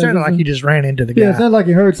 Because it Yeah, sounded this like is- he just ran into the guy. Yeah, it sounds like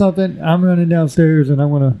you heard something. I'm running downstairs and I'm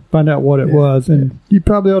going to find out what it Yeah. was. And you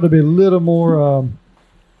probably ought to be a little more.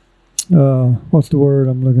 What's the word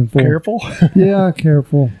I'm looking for? Careful. Yeah,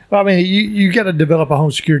 careful. Well, I mean, you got to develop a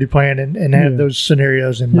home security plan and have Yeah. those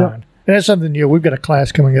scenarios in Yep. mind. And that's something, we've got a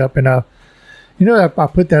class coming up, and I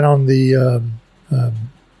put that on the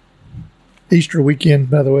Easter weekend,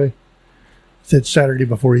 by the way. It said Saturday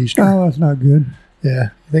before Easter. Oh, that's not good. Yeah.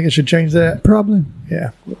 You think I should change that? Probably. Yeah.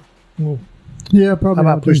 Well, Yeah, I probably. might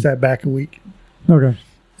not push good. that back a week. Okay.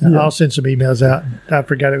 Yeah. I'll send some emails out. I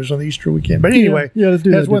forgot it was on the Easter weekend. But anyway, yeah, let's do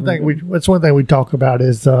that's that one thing different. that's one thing we talk about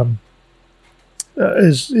is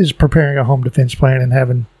preparing a home defense plan and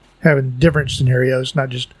having different scenarios, not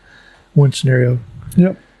just one scenario.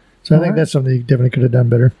 Yep. So I All think right. that's something you definitely could have done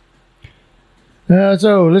better.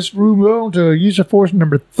 So let's move on to user force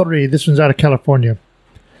number 3. This one's out of California.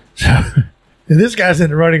 So and this guy's in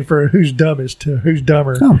the running for who's dumbest, who's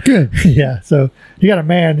dumber. Oh, good. Yeah. So you got a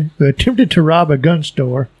man who attempted to rob a gun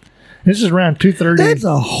store. This is around 2:30. That's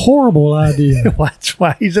a horrible idea. That's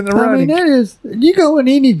why he's in the I mean, running. that is. You go in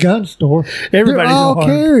any gun store, Everybody's they're all on.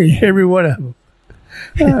 carry. Every one of them.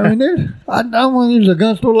 I mean, I don't want to use a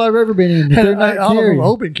gun store I've ever been in. That they're not all of them carrying.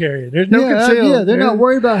 open carrying. There's no yeah, conceal. yeah, they're not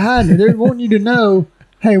worried about hiding it. They want you to know,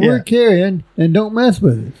 hey, we're Yeah. carrying and don't mess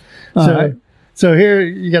with it. All So, right. so here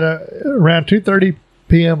you got around 2:30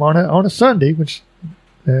 p.m. on a Sunday, which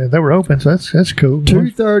they were open, so that's cool.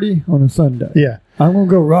 2:30 on a Sunday. Yeah, I'm gonna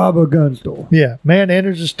go rob a gun store. yeah. Man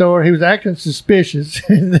enters the store. He was acting suspicious.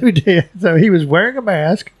 So he was wearing a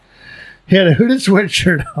mask. He had a hooded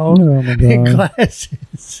sweatshirt on Oh my and god.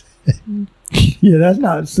 glasses. Yeah, that's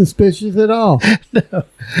not suspicious at all.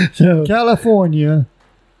 So California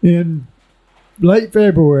in late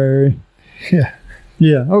February. yeah.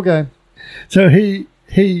 Yeah. Okay. So he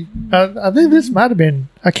I think this might have been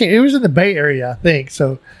it was in the Bay Area, I think.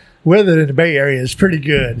 So weather in the Bay Area is pretty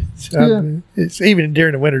good. So, Yeah. it's even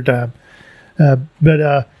during the wintertime.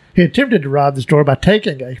 But he attempted to rob the store by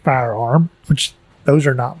taking a firearm, which those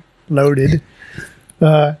are not loaded,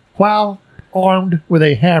 while armed with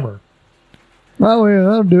a hammer. Oh yeah,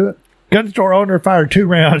 that'll do it. Gun store owner fired 2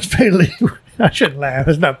 rounds, fatally. I shouldn't laugh.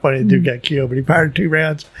 It's not funny. The dude got killed, but he fired 2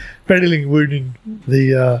 rounds, fatally wounding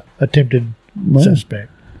the attempted Man.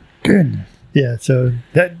 suspect. Goodness. Yeah, so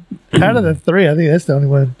that out of the 3, I think that's the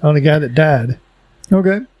only guy that died.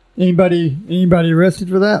 Okay. Anybody arrested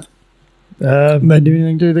for that? No, They do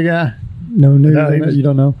anything to the guy? No news. No, on he that? was- You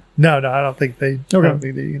don't know. I don't think they. I Okay. don't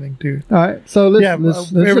think they did anything to. All right. So let's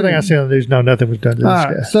Everything I see on the news, nothing was done to All this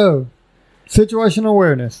right. guy. So situational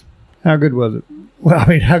awareness. How good was it? Well, I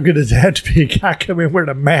mean, how good does that have to be? A guy come in wearing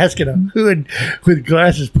a mask and a hood with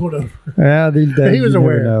glasses pulled over. Yeah, these days He was you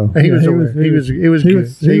never aware. know. He Yeah, was aware. He was good.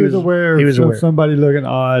 He was aware He was of aware. somebody looking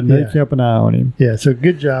odd, and Yeah. they kept an eye on him. Yeah. So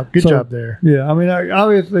good job. Good So- job there. Yeah, I mean,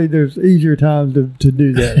 obviously there's easier times to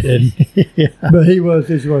do that, and, Yeah. but he was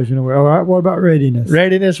situational aware. All right. What about readiness?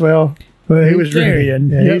 Readiness. Well, Well, he he was was carrying.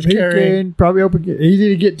 ready. Yeah, Yep, he's he's carrying. carrying. Probably easy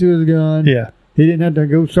to get to his gun. yeah. He didn't have to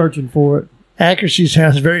go searching for it. Accuracy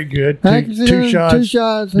sounds very good. Accuracy, Two shots. Two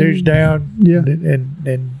shots. and- Dude's down. Yeah.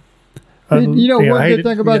 And You know, one I good hated-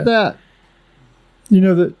 thing about yeah. that, you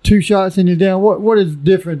know, the 2 shots and you're down. What is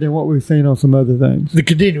different than what we've seen on some other things? The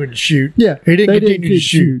continuing to shoot. Yeah, He didn't they continue to keep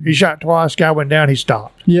shoot. shooting. He shot twice. Guy went down. He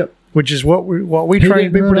stopped, Yep. which is what we He train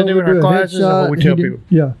didn't people run to do over in our a classes and headshot. what we He tell didn't-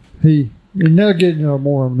 people. Yeah, you're not getting no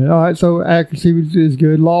more on it. All right, so accuracy is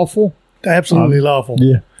good. Lawful. Absolutely lawful.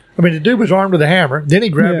 Yeah. I mean, the dude was armed with a hammer. Then he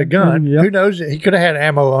grabbed Yeah, a gun. yep. Who knows? He could have had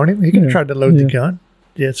ammo on him. He could have Yeah, tried to load the yeah. gun.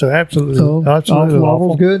 Yeah, so absolutely, So absolutely lawful's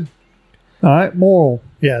lawful. good. All right, moral.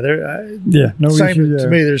 Yeah, they're Yeah, no same issue to there.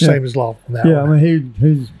 me. They're the yeah. same as lawful. on that Yeah, one. I mean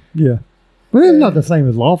he's yeah, but it's not the same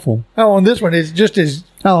as lawful. Oh, on this one, it's just as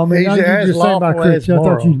Oh, I mean, He's I as just saying by lawful as criteria. I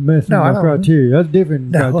thought you moral. messed No, I with my don't. criteria. That's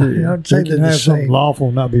different No, criteria. I'd say You they're can the have something same. lawful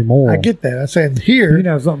and not be moral. I get that. I'm saying You here, can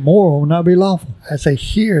have something moral and not be lawful. I say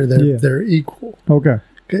here Yeah. they're equal. Okay.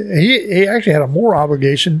 He actually had a more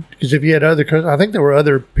obligation because if he had other, I think there were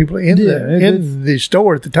other people in the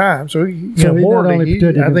store at the time. So he not only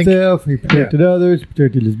protected I think, himself, he protected others,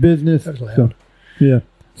 protected his business. So, yeah.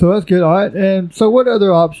 So that's good. All right. And so what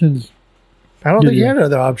other options? I don't think he had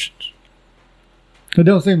other options. It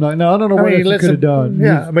don't seem like. No, I don't know what else he could have done.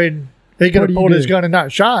 Yeah, I mean, he could have pulled his gun and not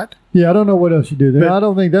shot. Yeah, I don't know what else you do. I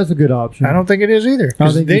don't think that's a good option. I don't think it is either. I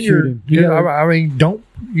think then I mean,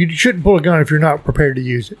 you shouldn't pull a gun if you're not prepared to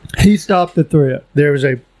use it. He stopped the threat. There was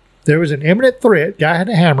an imminent threat. Guy had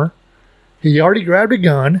a hammer. He already grabbed a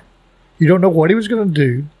gun. You don't know what he was going to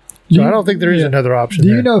do. So I don't think there is another option. Do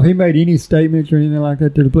you know if he made any statements or anything like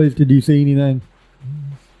that to the police? Did you see anything?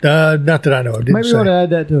 Not that I know. Maybe we want to add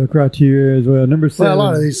that to the criteria as well. Number 7, a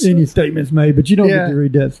lot of these, any statements made, but you don't get to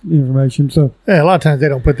read that information. So a lot of times they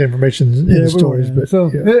don't put the information in the stories. But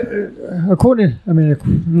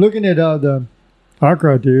looking at our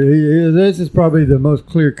criteria, this is probably the most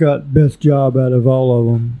clear-cut, best job out of all of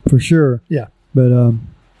them for sure. Yeah, but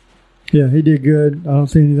he did good. I don't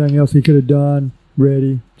see anything else he could have done.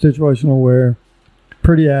 Ready, situational aware,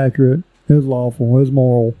 pretty accurate. It was lawful. It was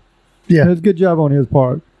moral. Yeah, it was a good job on his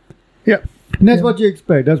part. Yeah. And that's what you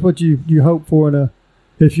expect. That's what you hope for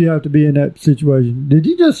if you have to be in that situation. Did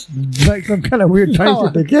you just make some kind of weird face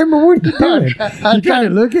at the camera? What are you doing? You trying to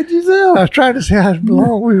look at yourself? I was trying to see how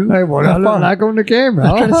long we I look like on the camera.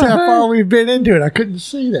 I was trying to see how far we've been into it. I couldn't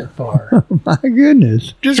see that far. Oh, my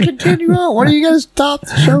goodness. Just continue on. What are you going to stop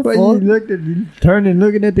the show for? You turned and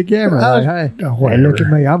looking at the camera. Hey, look at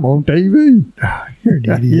me. I'm on TV. You're an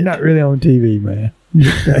idiot. You're not really on TV, man.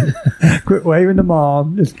 Quit waving to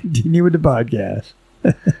Mom. Just continue with the podcast.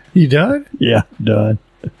 You done? Yeah, done.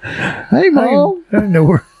 Hey, Mom. I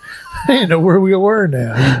didn't know where we were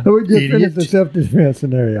now. We just finished the self-defense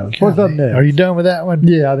scenario. What's up next? Are you done with that one?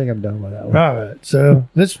 Yeah, I think I'm done with that one. All right. So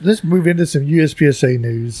let's move into some USPSA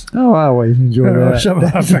news. Oh, I always enjoy that. Some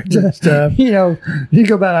of my favorite stuff. You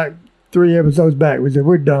go back like 3 episodes back. We said,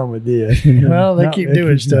 we're done with this. Well, they keep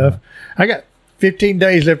doing stuff. I got 15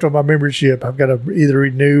 days left on my membership. I've got to either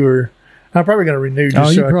renew or I'm probably going to renew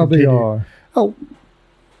just so I probably continue. Are. Oh.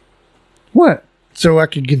 What? So I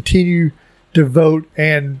can continue to vote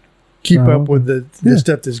and keep up with the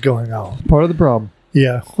stuff that's going on. Part of the problem.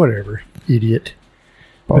 Yeah, whatever. Idiot.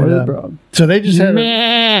 Part of the problem. So they just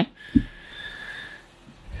had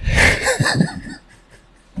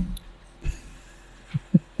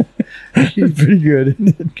He's pretty good,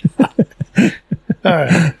 isn't it? All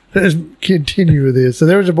right, let's continue with this. So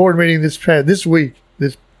there was a board meeting this week.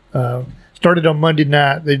 This started on Monday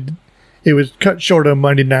night. It was cut short on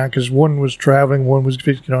Monday night because one was traveling, one was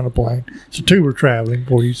fixing to get on a plane. So 2 were traveling.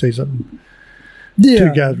 Before you say something,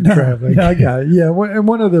 yeah, 2 guys were traveling. I got it. Yeah, and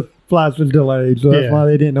one of the flights was delayed, so that's why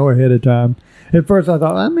they didn't know ahead of time. At first, I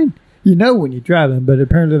thought, when you're traveling, but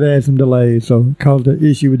apparently they had some delays, so it caused an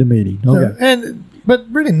issue with the meeting. Okay, but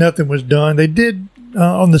really nothing was done. They did.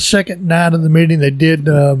 On the second night of the meeting, they did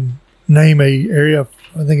name a area.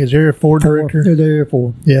 I think it's Area 4 director. Yeah, Area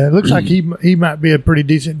 4. Yeah, it looks like he might be a pretty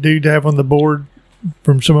decent dude to have on the board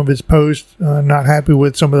from some of his posts. Not happy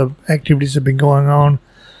with some of the activities that have been going on.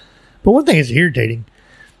 But one thing is irritating.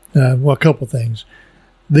 A couple things.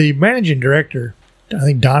 The managing director, I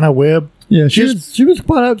think Donna Webb. Yeah, she was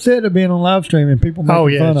quite upset at being on live stream and people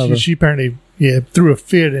making fun of her. She apparently threw a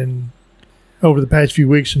fit over the past few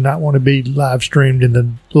weeks and not want to be live streamed, and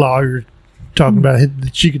the lawyer talking about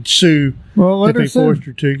that she could sue if they forced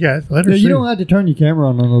her to. Yeah, let her sue. You don't have to turn your camera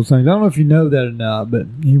on those things. I don't know if you know that or not, but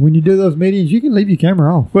when you do those meetings, you can leave your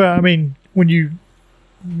camera off. Well, I mean,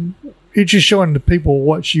 it's just showing the people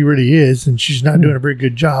what she really is, and she's not doing a very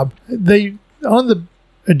good job. On the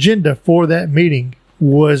agenda for that meeting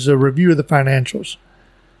was a review of the financials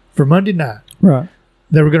for Monday night. Right.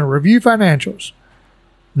 They were going to review financials.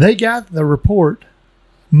 They got the report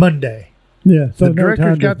Monday. Yeah, so the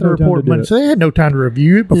directors got the report Monday, so they had no time to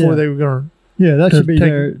review it before they were going to. Yeah, that should be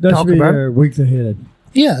there. That should be there weeks ahead.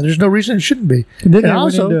 Yeah, there's no reason it shouldn't be. And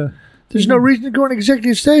also, there's no reason to go in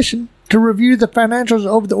executive session to review the financials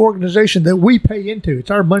of the organization that we pay into. It's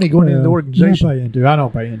our money going into the organization. I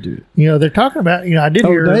don't pay into it. They're talking about. I did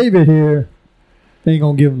hear David here. They ain't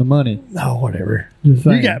gonna give him the money. No, whatever. You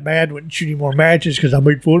got mad when shooting more matches because I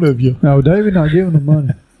made fun of you. No, David not giving him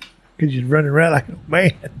money because you're running around like an old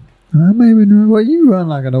man. You run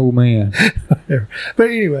like an old man. But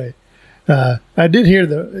anyway, I did hear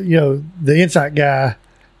the Insight guy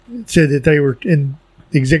said that they were in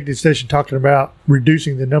the executive session talking about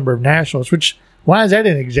reducing the number of nationals. Which why is that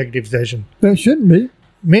in executive session? That shouldn't be.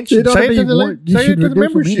 Say it to the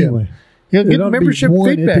membership. Anyway. Get the membership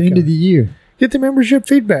feedback at the end of the year. Get the membership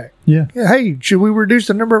feedback. Yeah. Hey, should we reduce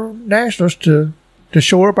the number of nationals to to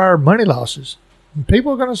shore up our money losses? And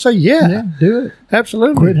people are going to say, yeah, do it.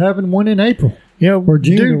 absolutely. Quit having one in April. Or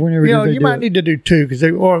June or whenever you know, they you do might it. need to do two because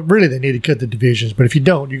really they need to cut the divisions. But if you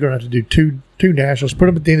don't, you're going to have to do two nationals. Put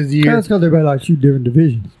them at the end of the year. That's because everybody likes to shoot different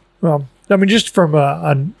divisions. Well, I mean, just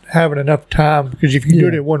from having enough time, because if you do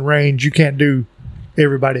it at one range, you can't do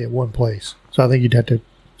everybody at one place. So I think you'd have to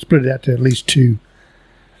split it out to at least two.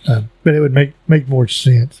 But it would make more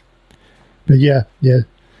sense. But yeah.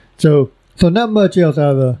 So not much else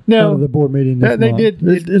out of the board meeting this they month.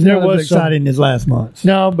 did. It's There not was as exciting as last month's.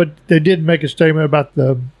 no, but they did make a statement about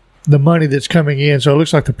the money that's coming in. So it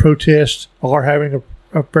looks like the protests are having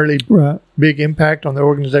a fairly Right. big impact on the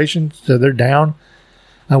organization. So they're down,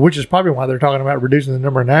 which is probably why they're talking about reducing the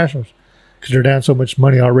number of nationals, because they're down so much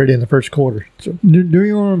money already in the first quarter. So Do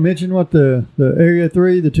you want to mention what the Area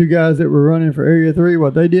 3, the two guys that were running for Area 3,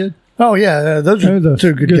 what they did? oh yeah, those are Those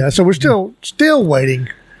are two good good. guys. So we're still waiting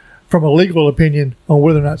from a legal opinion on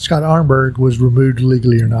whether or not Scott Arnberg was removed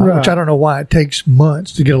legally or not, Right. which I don't know why it takes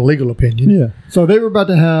months to get a legal opinion. Yeah. So they were about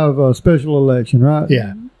to have a special election, right?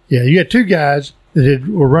 Yeah. You had two guys that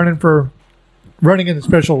were running in the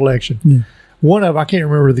special election. Yeah. One of them, I can't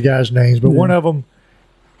remember the guys' names, but one of them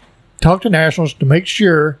talked to nationals to make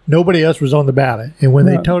sure nobody else was on the ballot. And when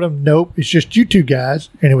they Right. told them, nope, it's just you two guys,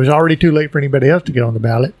 and it was already too late for anybody else to get on the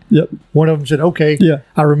ballot, Yep. one of them said, okay, Yeah.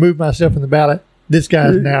 I removed myself from the ballot. This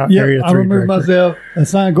guy's now Yep, Area 3 I removed director. myself.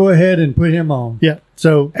 Assigned, go ahead and put him on. Yeah.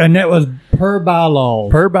 So And that was per bylaw.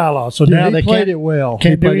 per bylaw. So Yeah, now he they played can't it well. do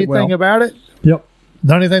He played it anything well. about it. Yep.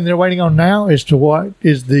 The only thing they're waiting on now is to what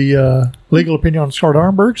is the legal opinion on Scott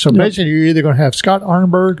Arnberg. So Yep. basically, you're either going to have Scott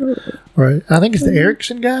Arnberg, or I think it's the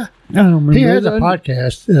Erickson guy. I don't remember. He has a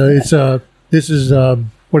podcast.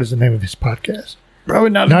 What is the name of his podcast? Probably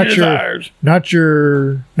not Not as good as your, ours.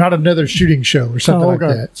 not another shooting show or something Oh, like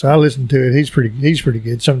okay. that. So I listened to it. He's pretty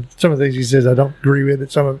good. Some of the things he says I don't agree with.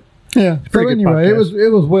 It some of Yeah. So pretty good anyway, podcast. it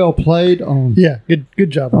was well played on good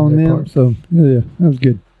job on on that them. part. So yeah, that was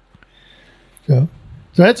good. So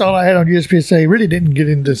that's all I had on USPSA. Really didn't get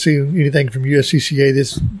into seeing anything from USCCA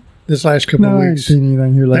this last couple No, of I ain't weeks. seen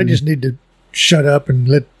anything here They lately. just need to shut up and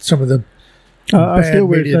let some of the I bad still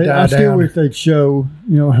wish media die I still down. wish they'd show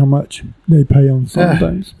how much they pay on some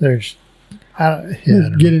things. there's. I Let's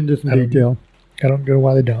don't get know. into some I don't detail. I don't know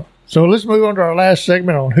why they don't. So let's move on to our last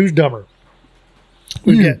segment on who's dumber.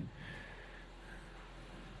 We've got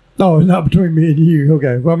Oh, it's not between me and you.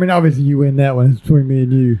 Okay. Well, I mean, obviously you win that one. It's between me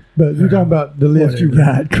and you. But you're talking about the list you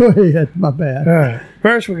got. Go ahead. My bad. all right.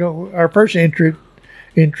 First, our first entry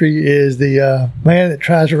is the man that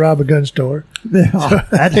tries to rob a gun store. That's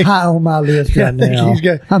high on my list I right think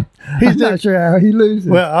now. I'm I'm not sure how he loses.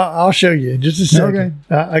 Well, I'll show you in just a second.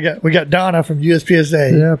 We got Donna from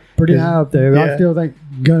USPSA. yeah, pretty high up there. Yeah. I still think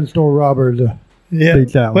gun store robbers. Yeah.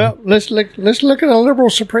 Beat that one. Well, let's look at a liberal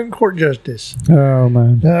Supreme Court justice, Oh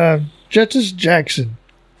man. Justice Jackson.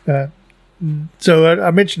 So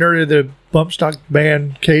I mentioned earlier the bump stock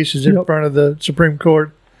ban case is in Yep. front of the Supreme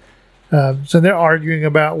Court. So they're arguing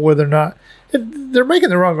about whether or not they're making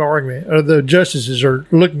the wrong argument, or the justices are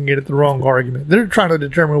looking at it the wrong argument. They're trying to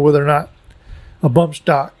determine whether or not a bump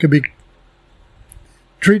stock could be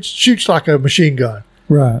shoots like a machine gun.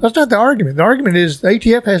 Right. That's not the argument. The argument is the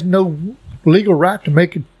ATF has no legal right to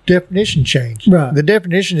make a definition change. Right. The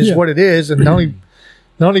definition is Yeah. what it is, and the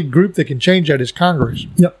only group that can change that is Congress.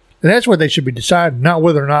 Yep. And that's what they should be deciding, not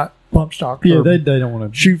whether or not bump stock Yeah, or they don't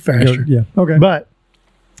want to shoot faster. Yeah. Okay. But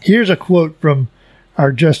here's a quote from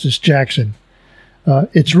our Justice Jackson.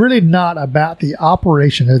 It's really not about the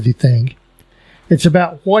operation of the thing. It's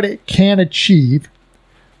about what it can achieve,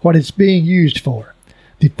 what it's being used for.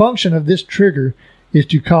 The function of this trigger is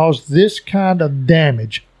to cause this kind of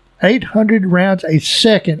damage, 800 rounds a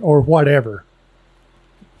second or whatever.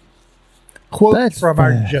 Quote That's from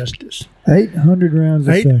our fast. justice. 800 rounds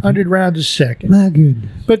a second. 800 rounds a second. My goodness.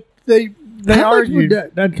 But they How much would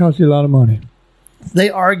argued that cost you a lot of money. they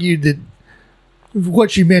argued that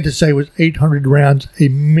what she meant to say was 800 rounds a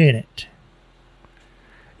minute.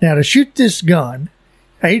 Now, to shoot this gun,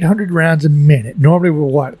 800 rounds a minute, normally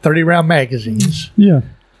with what, 30-round magazines, Yeah.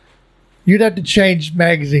 you'd have to change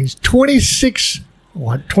magazines 26,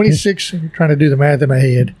 I'm trying to do the math in my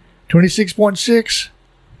head, 26.6,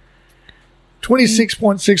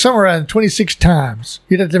 somewhere around 26 times.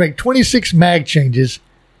 You'd have to make 26 mag changes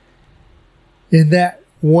in that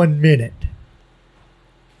 1 minute.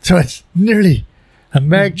 So it's nearly a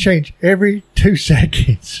mag change every 2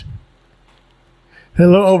 seconds. A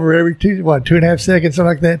little over every 2.5 seconds, something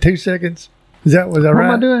like that, 2 seconds. Was that What right?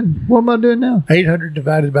 am I doing? What am I doing now? 800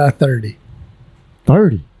 divided by 30.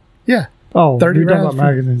 30. Yeah, Oh, 30 you're talking rounds about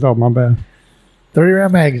magazines. Oh, my bad. 30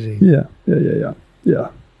 round magazine. Yeah. Yeah.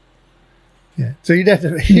 Yeah. So you'd have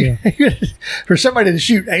to for somebody to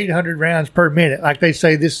shoot 800 rounds per minute, like they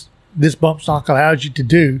say this bump stock allows you to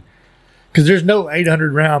do, because there's no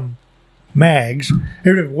 800 round mags.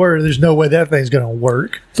 Even if it were, there's no way that thing's going to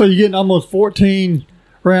work. So you're getting almost 14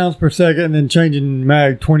 rounds per second and then changing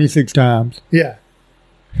mag 26 times. Yeah.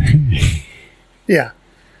 Yeah.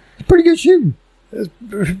 It's pretty good shooting. That's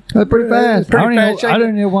pretty fast. I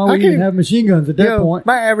don't know why we didn't have machine guns at that point.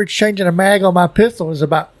 My average changing a mag on my pistol is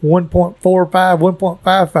about 1.45,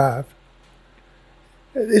 1.55.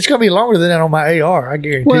 It's going to be longer than that on my AR, I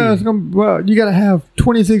guarantee Well, you got to have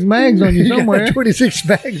 26 mags on you somewhere. 26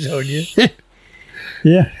 mags on you.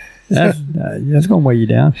 Yeah. That's going to weigh you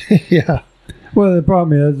down. Yeah. Well, the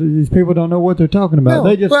problem is these people don't know what they're talking about. No,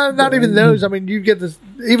 They just not even those. I mean, you get this,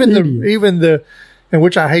 even the, and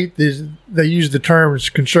which I hate this, they use the terms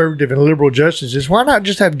conservative and liberal justices. Why not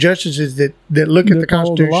just have justices that look at the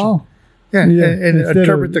Constitution? The law. Yeah, and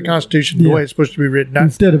interpret the Constitution the way it's supposed to be written.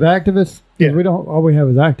 Instead of activists? Yeah. All we have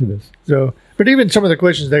is activists. So, but even some of the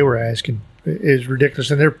questions they were asking is ridiculous.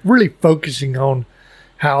 And they're really focusing on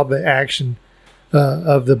how the action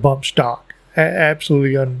of the bump stock.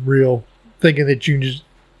 Absolutely unreal. Thinking that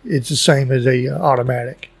it's the same as a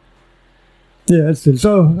automatic. Yeah, that's it.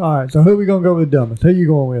 So, all right. So, who are we going to go with the dumbest? Who are you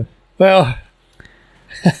going with? Well,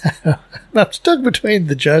 I'm stuck between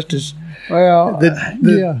the justice. Well,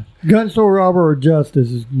 gun store robber or justice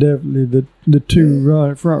is definitely the two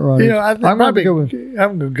front runners. You know, I'm going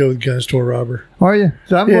to go with gun store robber. Are you?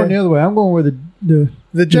 So I'm going the other way. I'm going with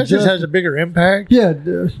the justice has a bigger impact. Yeah,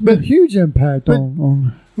 but huge impact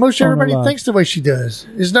on. Most everybody thinks the way she does.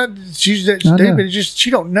 It's not she's that stupid. It's just she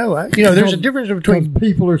don't know. There's a difference between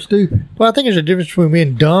people are stupid. Well, I think there's a difference between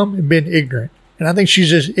being dumb and being ignorant. And I think she's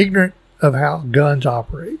just ignorant of how guns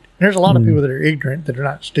operate. And there's a lot of people that are ignorant that are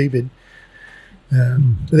not stupid.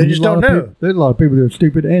 They just don't know. There's a lot of people that are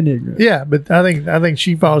stupid and ignorant. Yeah, but I think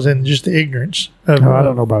she falls in just the ignorance of I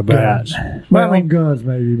don't know about guns. That. Well, I mean, guns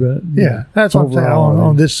maybe, but yeah, that's what I'm saying.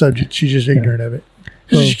 On this subject, she's just ignorant of it.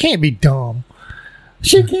 Because she can't be dumb.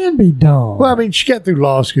 She can be dumb. Well, I mean, she got through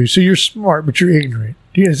law school, so you're smart, but you're ignorant.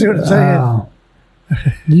 Do you see what I'm saying?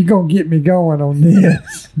 You're going to get me going on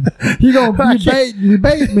this. You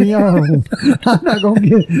bait me on.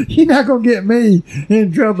 You're not going to get me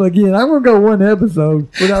in trouble again. I'm going to go one episode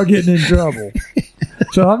without getting in trouble.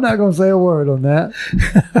 So I'm not going to say a word on that.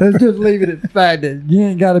 Let's just leave it at the fact that you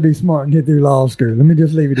ain't got to be smart and get through law school. Let me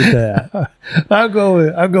just leave it at that. I'm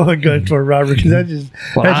going gun store robber because that's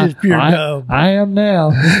just pure dumb. I am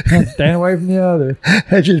now. I'm staying away from the other.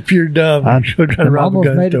 That's just pure dumb. I almost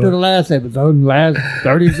made it to the last episode. In the last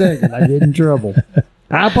 30 seconds, I get in trouble.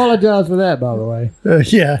 I apologize for that, by the way.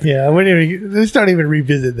 Yeah. Let's not even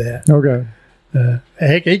revisit that. Okay.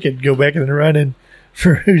 Heck, he could go back in the running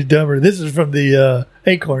for who's dumber. This is from the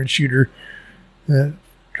acorn shooter trying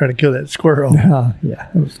to kill that squirrel. Yeah,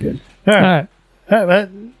 that was good. All right.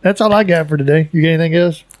 That's all I got for today. You got anything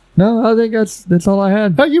else? No, I think that's all I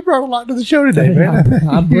had. Oh, you brought a lot to the show today, man.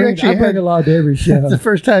 I bring a lot to every show. That's the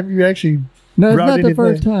first time you actually. No, it's not the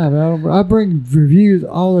first time. I bring reviews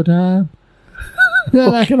all the time.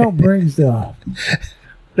 I don't bring stuff.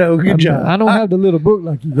 No, good job. I don't have the little book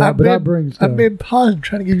like you got, but I bring stuff. I've been positive,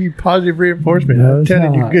 trying to give you positive reinforcement. No, I'm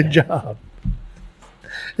telling you, good job.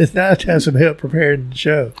 It's nice to have some help preparing the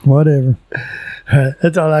show. Whatever.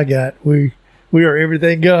 That's all I got. We are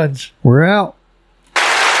Everything Guns. We're out.